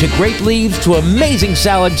bowls to grape leaves to amazing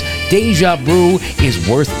salads, Deja Brew is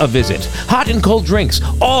worth a visit. Hot and cold drinks,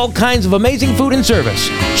 all kinds of amazing food and service.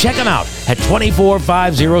 Check them out at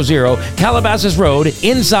 24500 Calabasas Road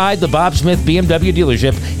inside the Bob Smith BMW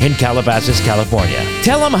dealership in Calabasas, California.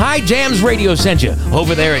 Tell them High Jams Radio sent you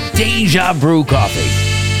over there at Deja Brew Coffee.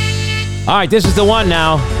 All right, this is the one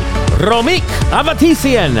now. Romik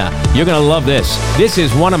Avatisian. You're going to love this. This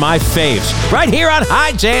is one of my faves right here on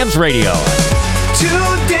High Jams Radio.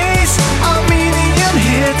 Today's a million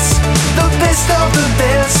hits, the best of the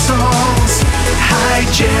best songs. High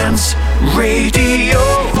Jams Radio.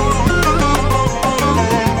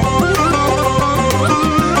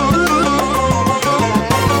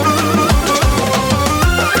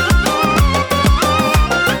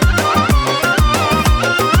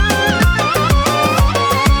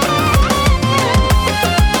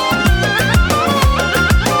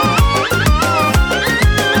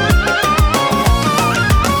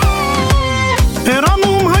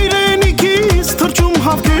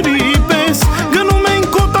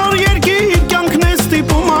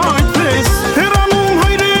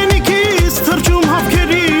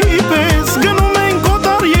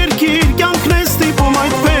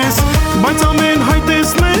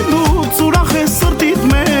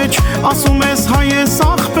 Ասում ես հայ ես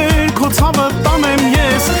աղբեր, քո ցավը տանեմ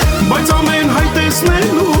ես, բայց ամեն հայ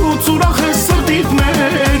տեսնելուց ուրախ ես սրտիդ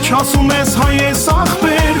մեջ, ասում ես հայ ես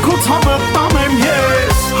աղբեր, քո ցավը տանեմ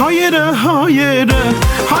ես, հայերը, հայերը,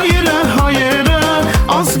 հայերը, հայերը,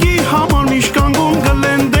 ազգի համար միշտ կանգուն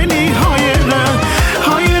գլենդելի հայերը,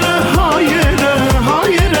 հայերը, հայերը,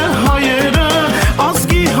 հայերը, հայերը,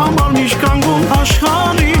 ազգի համար միշտ կանգուն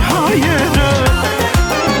աշխարհի հայերը.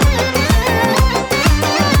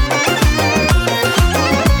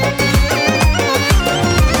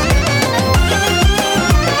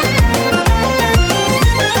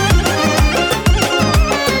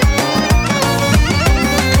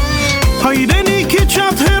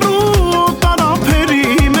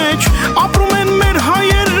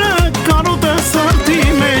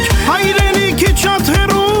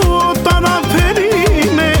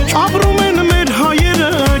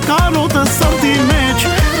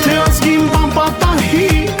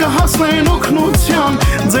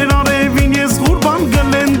 Ձեր արևին ես ղուրբան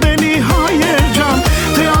գլենդելի հայեր ջան,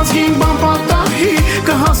 թե ազգին բան պատահի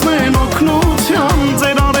կհասնեն օգնության,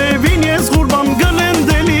 ձեր արևին ես ղուրբան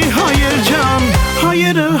գլենդելի հայեր ջան,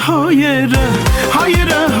 հայերը, հայերը,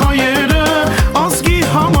 հայերը, հայերը, ազգի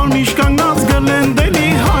համար միշտ կանգնած գլենդելի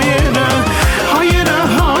հայերը, հայերը,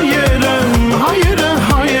 հայերը, հայերը,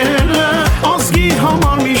 հայերը, ազգի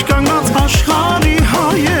համար միշտ կանգնած աշխարհի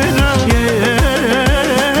հայերը.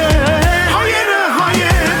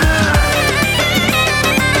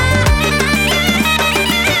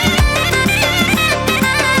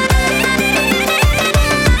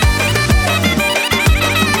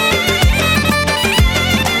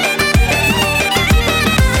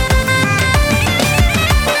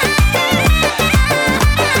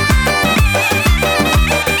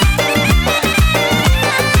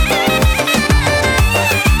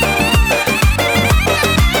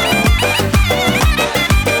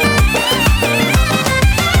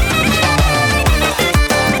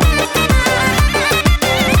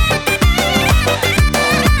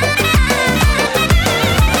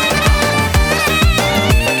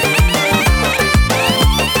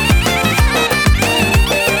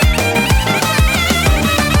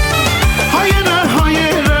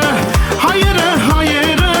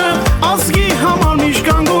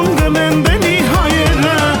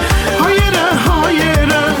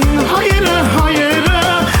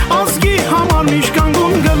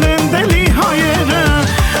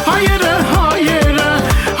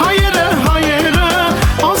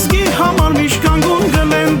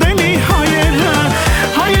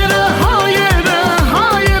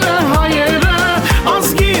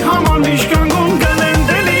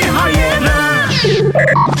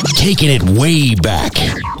 Taking it way back.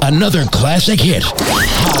 Another classic hit.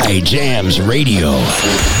 High Jams Radio.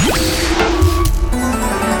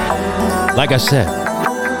 Like I said,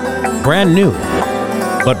 brand new,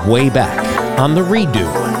 but way back on the redo.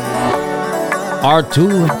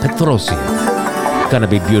 R2 Petrosian. Gonna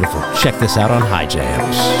be beautiful. Check this out on High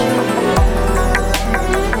Jams.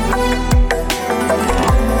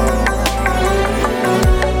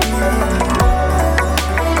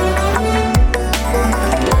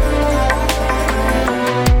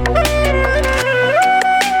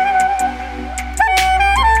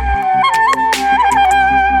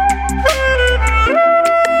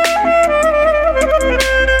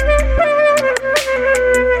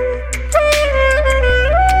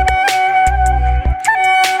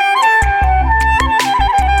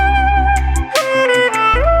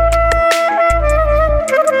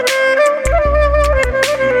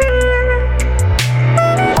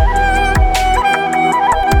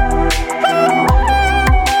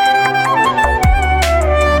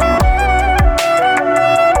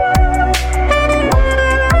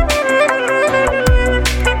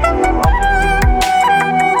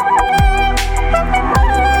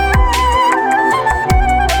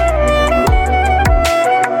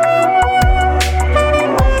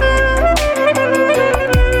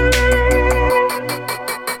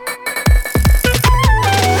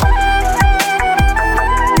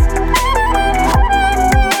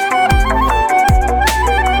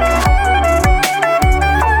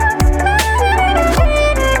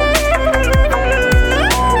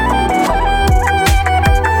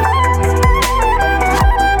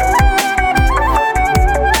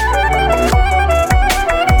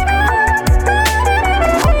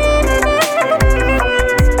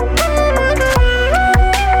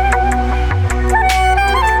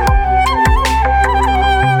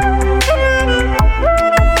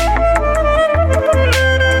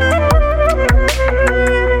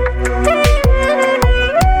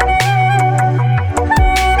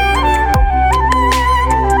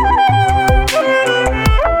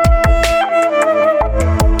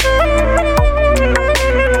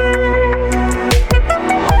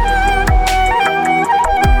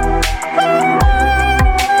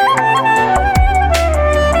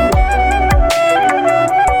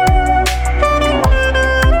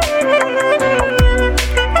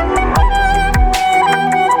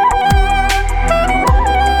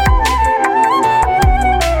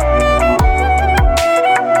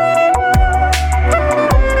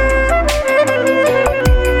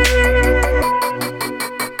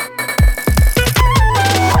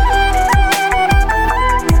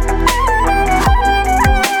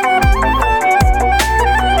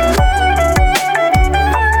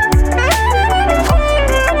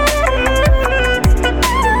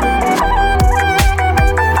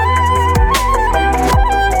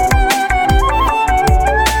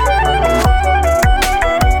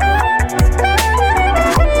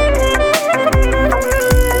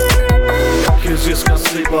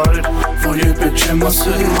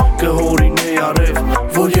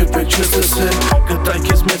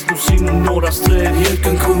 աստղեր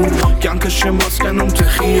երկնքում Կյանքը չեմ հասկանում թե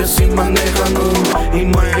խի ես իմ անեղանում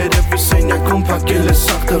Հիմա երևի սենյակում փակել ես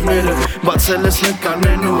աղտերները Բացել ես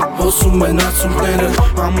նկարներն ու հոսում են ացունքները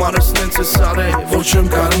Համարս նենց ես արել, որ չեմ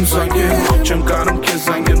կարում զանգեմ Չեմ կարում քեզ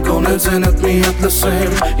զանգեմ, գոնե ձենդ մի հատ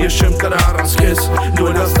լսեմ Ես չեմ կրա առանց քեզ, դու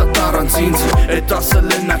էլ հաստատ առանց ինձ Էդ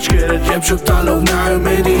ասել են աչքերդ եմ շփտալով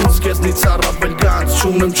նայում էր ինձ Քեզնից առավել գանց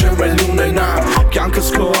չունեմ չեմ էլ ունենա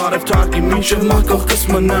Կյանքս քո արև թարգի մինչև մակողքս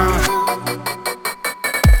մնա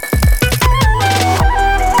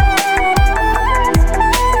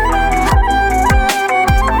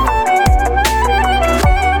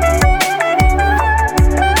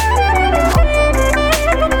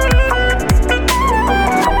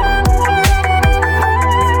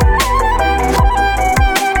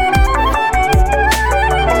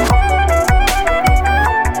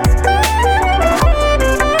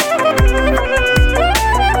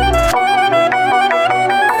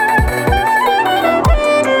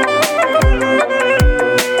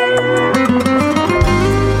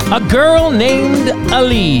Girl Named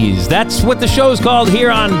Elise. That's what the show's called here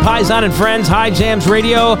on Paisan and Friends, High Jams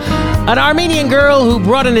Radio. An Armenian girl who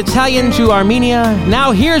brought an Italian to Armenia.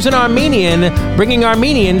 Now here's an Armenian bringing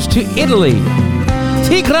Armenians to Italy.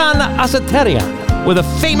 Tigran Asaterian with a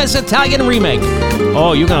famous Italian remake.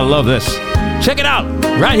 Oh, you're gonna love this. Check it out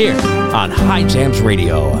right here on High Jams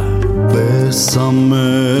Radio.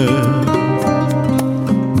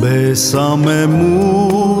 Bésame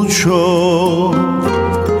mucho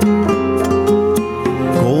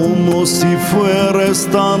Como si fuera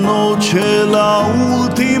esta noche la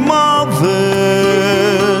última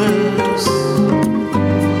vez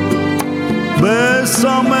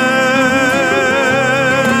Bésame,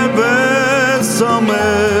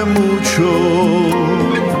 bésame mucho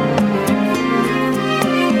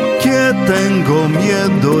Que tengo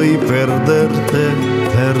miedo y perderte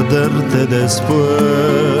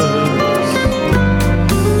después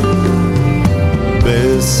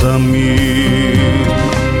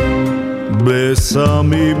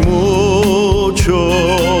Bésame mucho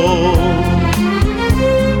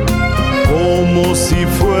Como si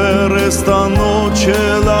fuera esta noche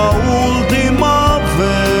la última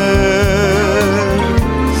vez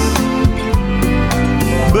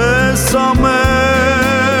Bésame,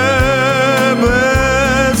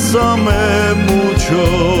 bésame mucho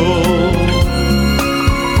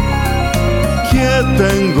Que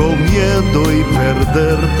tengo miedo y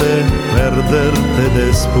perderte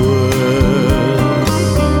después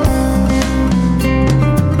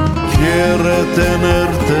Quiero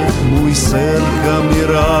tenerte muy cerca,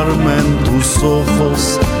 mirarme en tus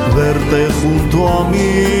ojos, verte junto a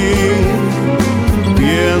mí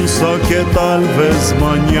Piensa que tal vez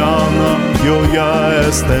mañana yo ya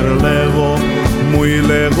esté lejos, muy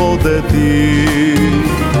lejos de ti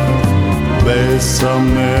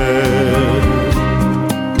Bésame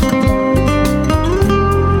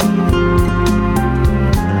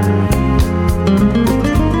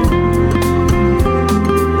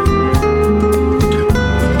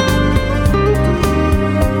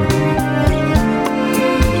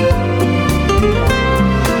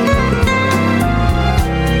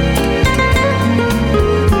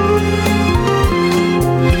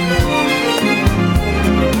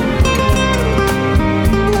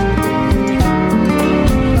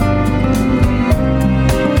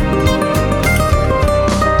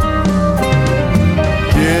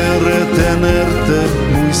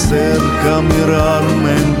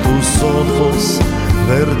mirarme en tus ojos,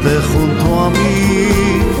 verte junto a mí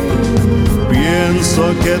Pienso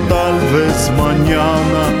que tal vez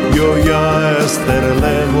mañana yo ya esté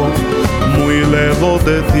lejos, muy lejos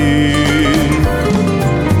de ti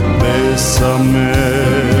Bésame,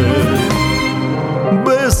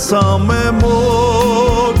 bésame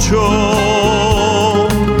mucho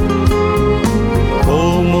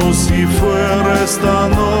Como si fuera esta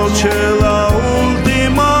noche la última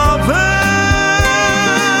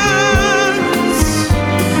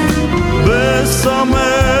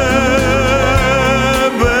Bésame,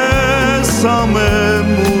 bésame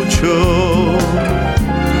mucho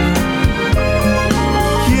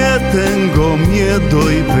Que tengo miedo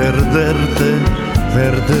y perderte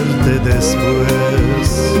después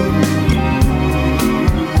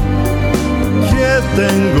Que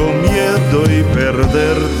tengo miedo y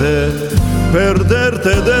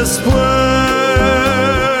perderte después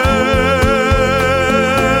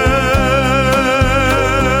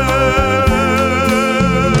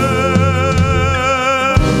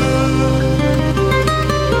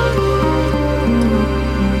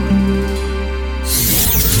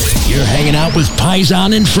Hanging out with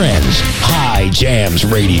Paisan and Friends, High Jams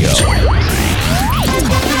Radio.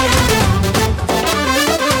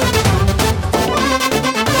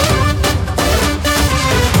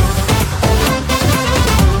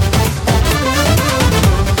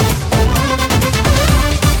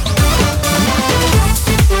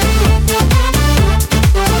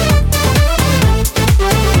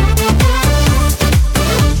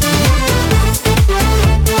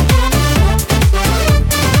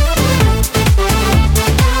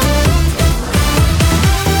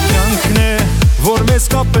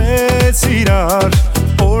 իրար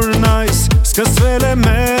օրն այս սկսվել է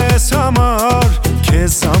մեզ համար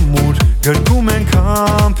քեզ ամուր գրկում ենք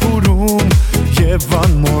համբուրում եւ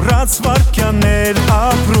անմոռաց վարքյաններ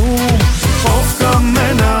ապրում ով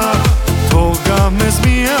կամենա թող գա մեզ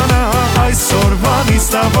միանա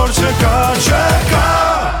այսօրվանից նա որ չկա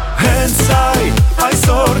հենց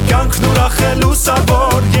այսօր կյանքն ուրախելու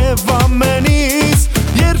սավոր եւ ամենից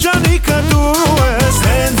երջանիկը դու ես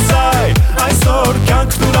հենց այսօր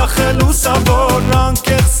կյանքն ուրախելու սավոր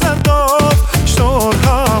անկեղծ սրտով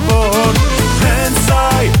շնորհավոր հենց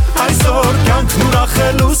այսօր կյանքն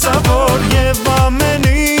ուրախելու սավոր եւ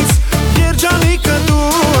ամենից երջանիկը դու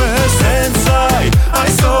ես հենց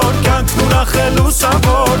այսօր կյանքն ուրախելու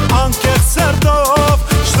սավոր անկեղծ սրտով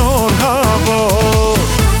շնորհավոր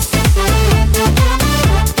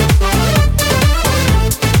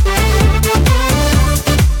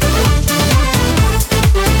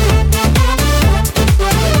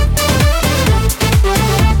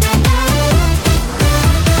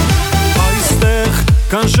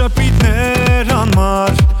Կան շապիտներ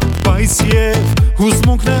անմար, բայց և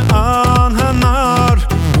հուզմունքն է անհնար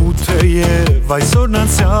ու թեև այսօրն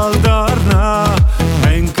անցյալ դառնա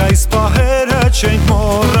մենք այս պահերը չենք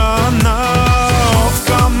մոռանա ով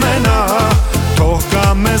կամենա թող գա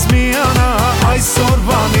մեզ միանա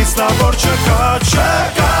այսօրվանից նա որ չկա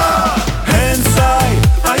հենց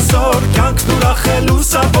այսօր կյանքն ուրախելու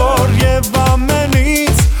սավոր եւ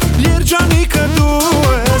ամենից երջանիկը դու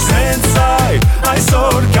ես հենց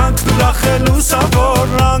այսօր կյանքն ուրախելու սավոր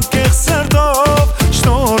անկեղծ սրտով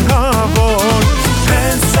շնորհավոր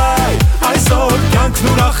հենց այսօր կյանքն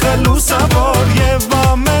ուրախելու սավոր եւ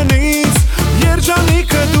ամենից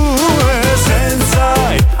երջանիկը դու ես հենց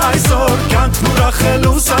այսօր կյանքն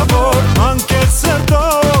ուրախելու սավոր անկեղծ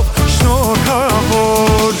սրտով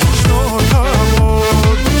շնորհավոր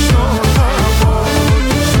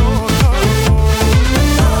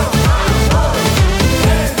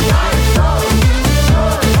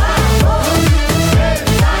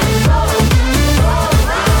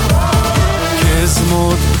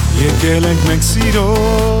Եկել ենք մենք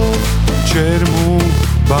սիրով, ջերմում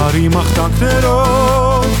բարի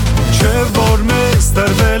մաղթանքներով, չէ որ մեզ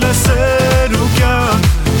տրվել է սեր ու կյանք,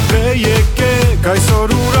 դե եկեք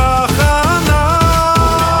այսօր ուրախանանք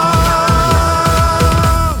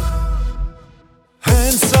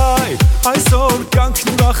Հենց այսօր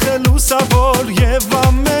կյանքն ուրախելու սավոր եւ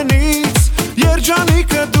ամենից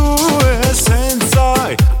երջանիկը դու ես հենց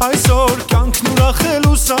այսօր կյանքն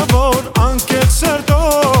ուրախելու սավոր անկեղծ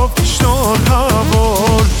սրտով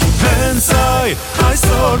շնորհավոր հենց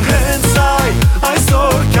այսօր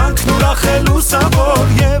կյանքն ուրախելու սավոր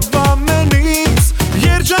եւ ամենից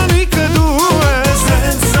երջանիկը դու ես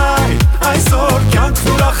հենց այսօր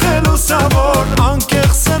կյանքն ուրախելու սավոր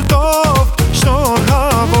անկեղծ սրտով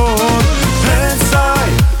շնորհավոր հենց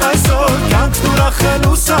այսօր կյանքն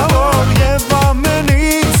ուրախելու սավոր եւ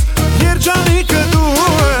ամենից երջանիկը դու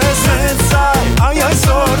ես հենց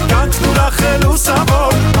այսօր կյանքն ուրախելու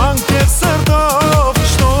սավոր անկեղծ սրտով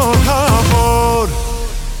շնորհավոր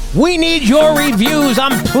We need your reviews.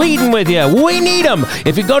 I'm pleading with you. We need them.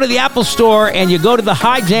 If you go to the Apple Store and you go to the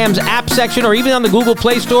High Jams app section or even on the Google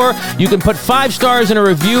Play Store, you can put 5 stars in a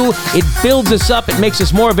review. It builds us up. It makes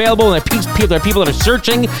us more available. And there are people that are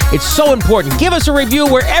searching. It's so important. Give us a review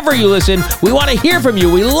wherever you listen. We want to hear from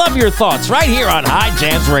you. We love your thoughts right here on High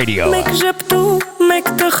Jams Radio.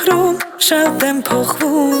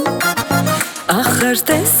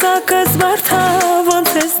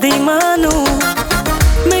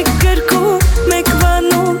 Մեկ գրկում, մեկ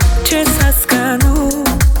վանում, չես հասկանում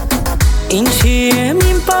Ինչի եմ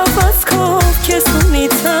իմ պապասքով քեզ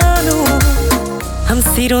ունիցանում Համ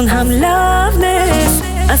սիրուն, համ լավն ես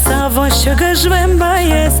Ասա ոչ չգժվեմ բայ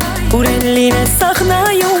ես Ուր են լինես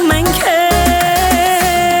սաղնայում ենք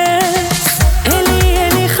ես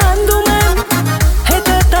Էլի խանդում եմ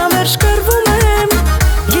Հետդ ամերջ կրվում եմ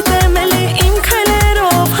Գիտեմ էլի իմ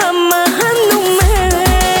քայլերով համահանում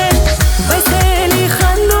եմ Բայց էլի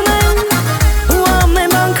խանդում եմ Ու ամեն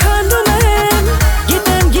բան քանդում եմ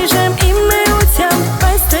Գիտեմ գիժեմ իմ մերությամբ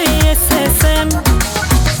Բայց թե ես ես եմ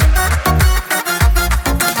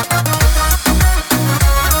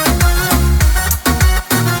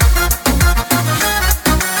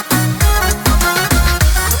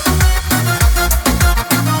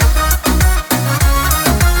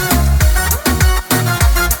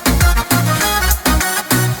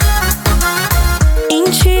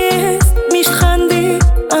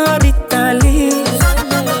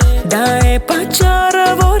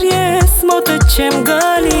Չեմ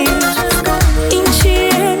գալիս Ինչի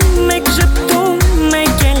է մեկ ժպտում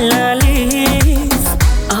մեկ են լալիս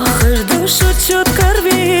Ախր դու շուտ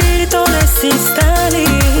կրվի տոնես ցույց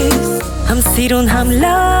տալիս Համ սիրուն համ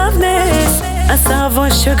լավն ես Ասա ոչ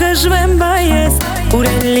չգժվեմ բայես Ուր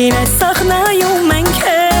են լինես սախնայում ենք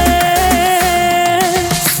ես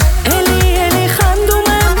Էլի խանդում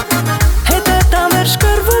եմ Հետդ ամերջ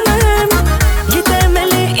կրվում եմ Գիտեմ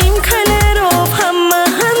էլի իմ քայլերով համը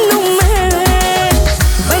հանում եմ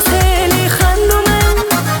Բայց էլի խանդում եմ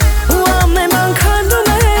Ու ամեն բան քանդում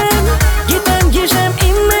եմ Գիտեմ գիժեմ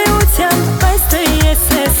իմ մեության Բայց թե ես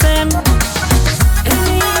ես եմ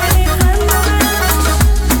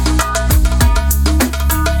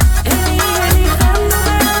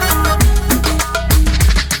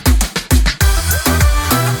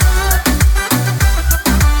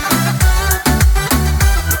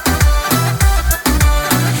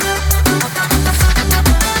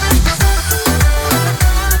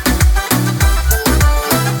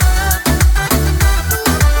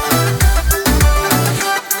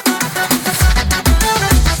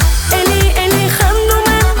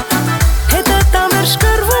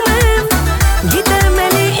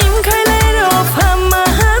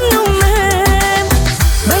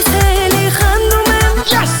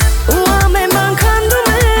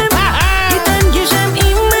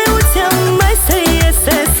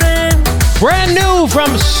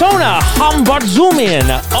From Sona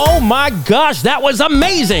Hambarzumian. Oh my gosh, that was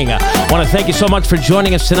amazing. I want to thank you so much for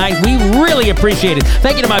joining us tonight. We really appreciate it.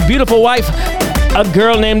 Thank you to my beautiful wife, a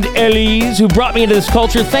girl named Elise, who brought me into this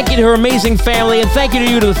culture. Thank you to her amazing family, and thank you to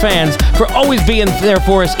you, to the fans, for always being there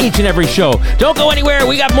for us each and every show. Don't go anywhere.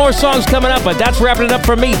 We got more songs coming up, but that's wrapping it up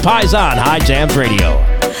for me, Paisan, High Jams Radio.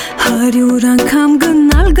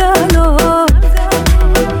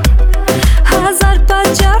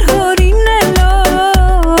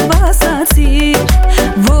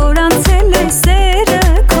 Որ անցել է սերը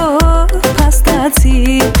քո փաստացի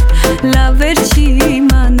լավ էր չի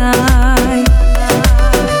իմանայ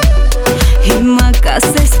Հիմա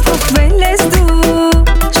կասես փոխվել ես դու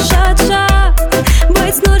շատ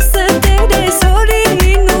բայց նոր ստեր ես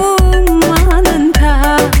օրինում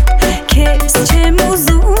անընդհատ քեզ չեմ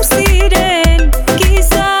ուզում սիրել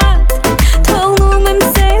կիսատ թողնում եմ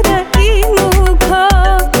սերը իմ ու քո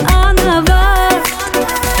անավարտ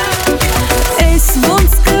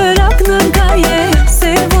Ոնց կրակն ընկա ես,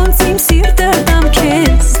 ոնց իմ սիրտը տամ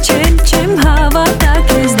քեզ Չեմ հավատա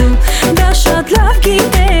քեզ դու, դա շատ լավ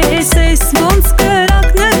գիտես Ես ոնց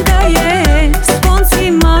կրակն ընկա ես, ոնց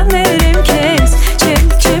իմաներ եմ քեզ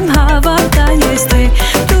Չեմ հավատա ես, թե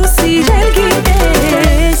դու սիրել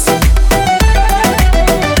գիտես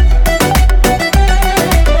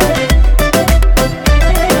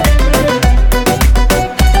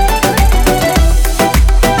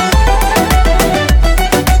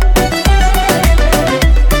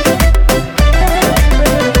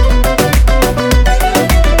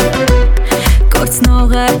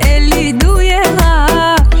Կորցնողը էլի դու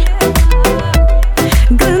եղար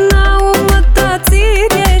Գնաում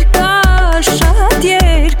մտածիր երկար, շատ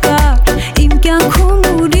երկար Իմ կյանքում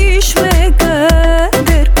ուրիշ մեկը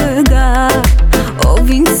դեռ կգա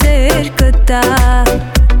Ով ինձ սեր կտա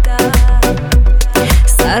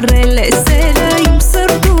Սառել է սերը իմ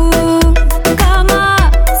սրտում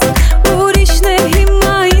Կամաց ուրիշն է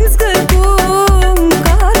հիմա ինձ գրկում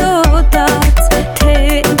Կարոտած թե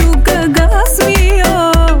դու կգաս մի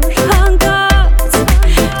օր հանկած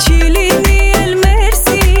Չի լինի էլ մեր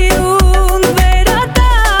սիրուն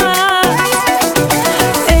վերադարձ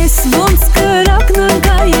Ես ոնց կրակն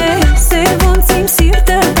ընկա ես, ոնց իմ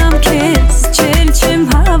սիրտը տամ քեզ Չեմ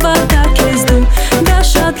հավատա քեզ դու, դա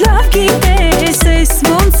շատ լավ գիտես Ես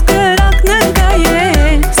ոնց կրակն ընկա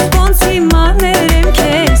ես, ոնց իմաներ եմ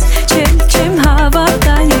քեզ Չեմ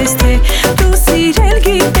հավատա ես, թե դու սիրել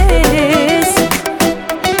գիտես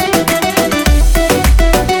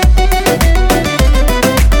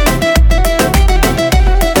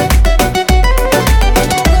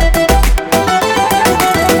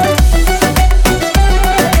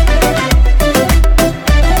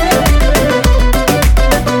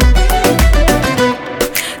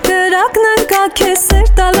Կրակն ընկա քեզ սեր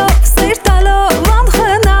տալով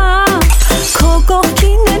անխնա Քո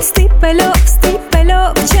կողքին էլ ստիպելով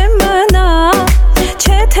չեմ մնա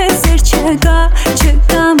Չէ թե սեր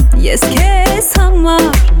չգամ ես քեզ համար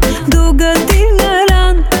Դու գտիր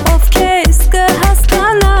նրան, ով քեզ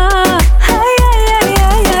կհասկանա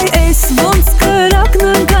Ես ոնց կրակն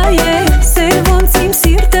ընկա ես, ոնց իմ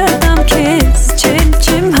սիրտը տամ քեզ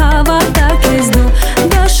Չեմ հավատա քեզ դու,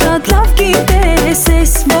 դա շատ լավ գիտես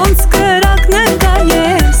Ես ոնց կրակն ընկա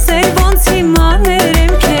ես, ոնց իմաներ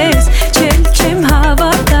եմ քեզ Չեմ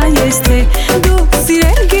հավատա ես, թե դու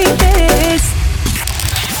սիրել գիտես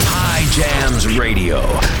High Jams Radio,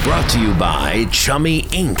 brought to you by Chummy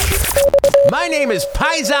Inc. My name is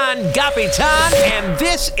Paisan Gapitan, and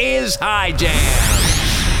this is High Jam.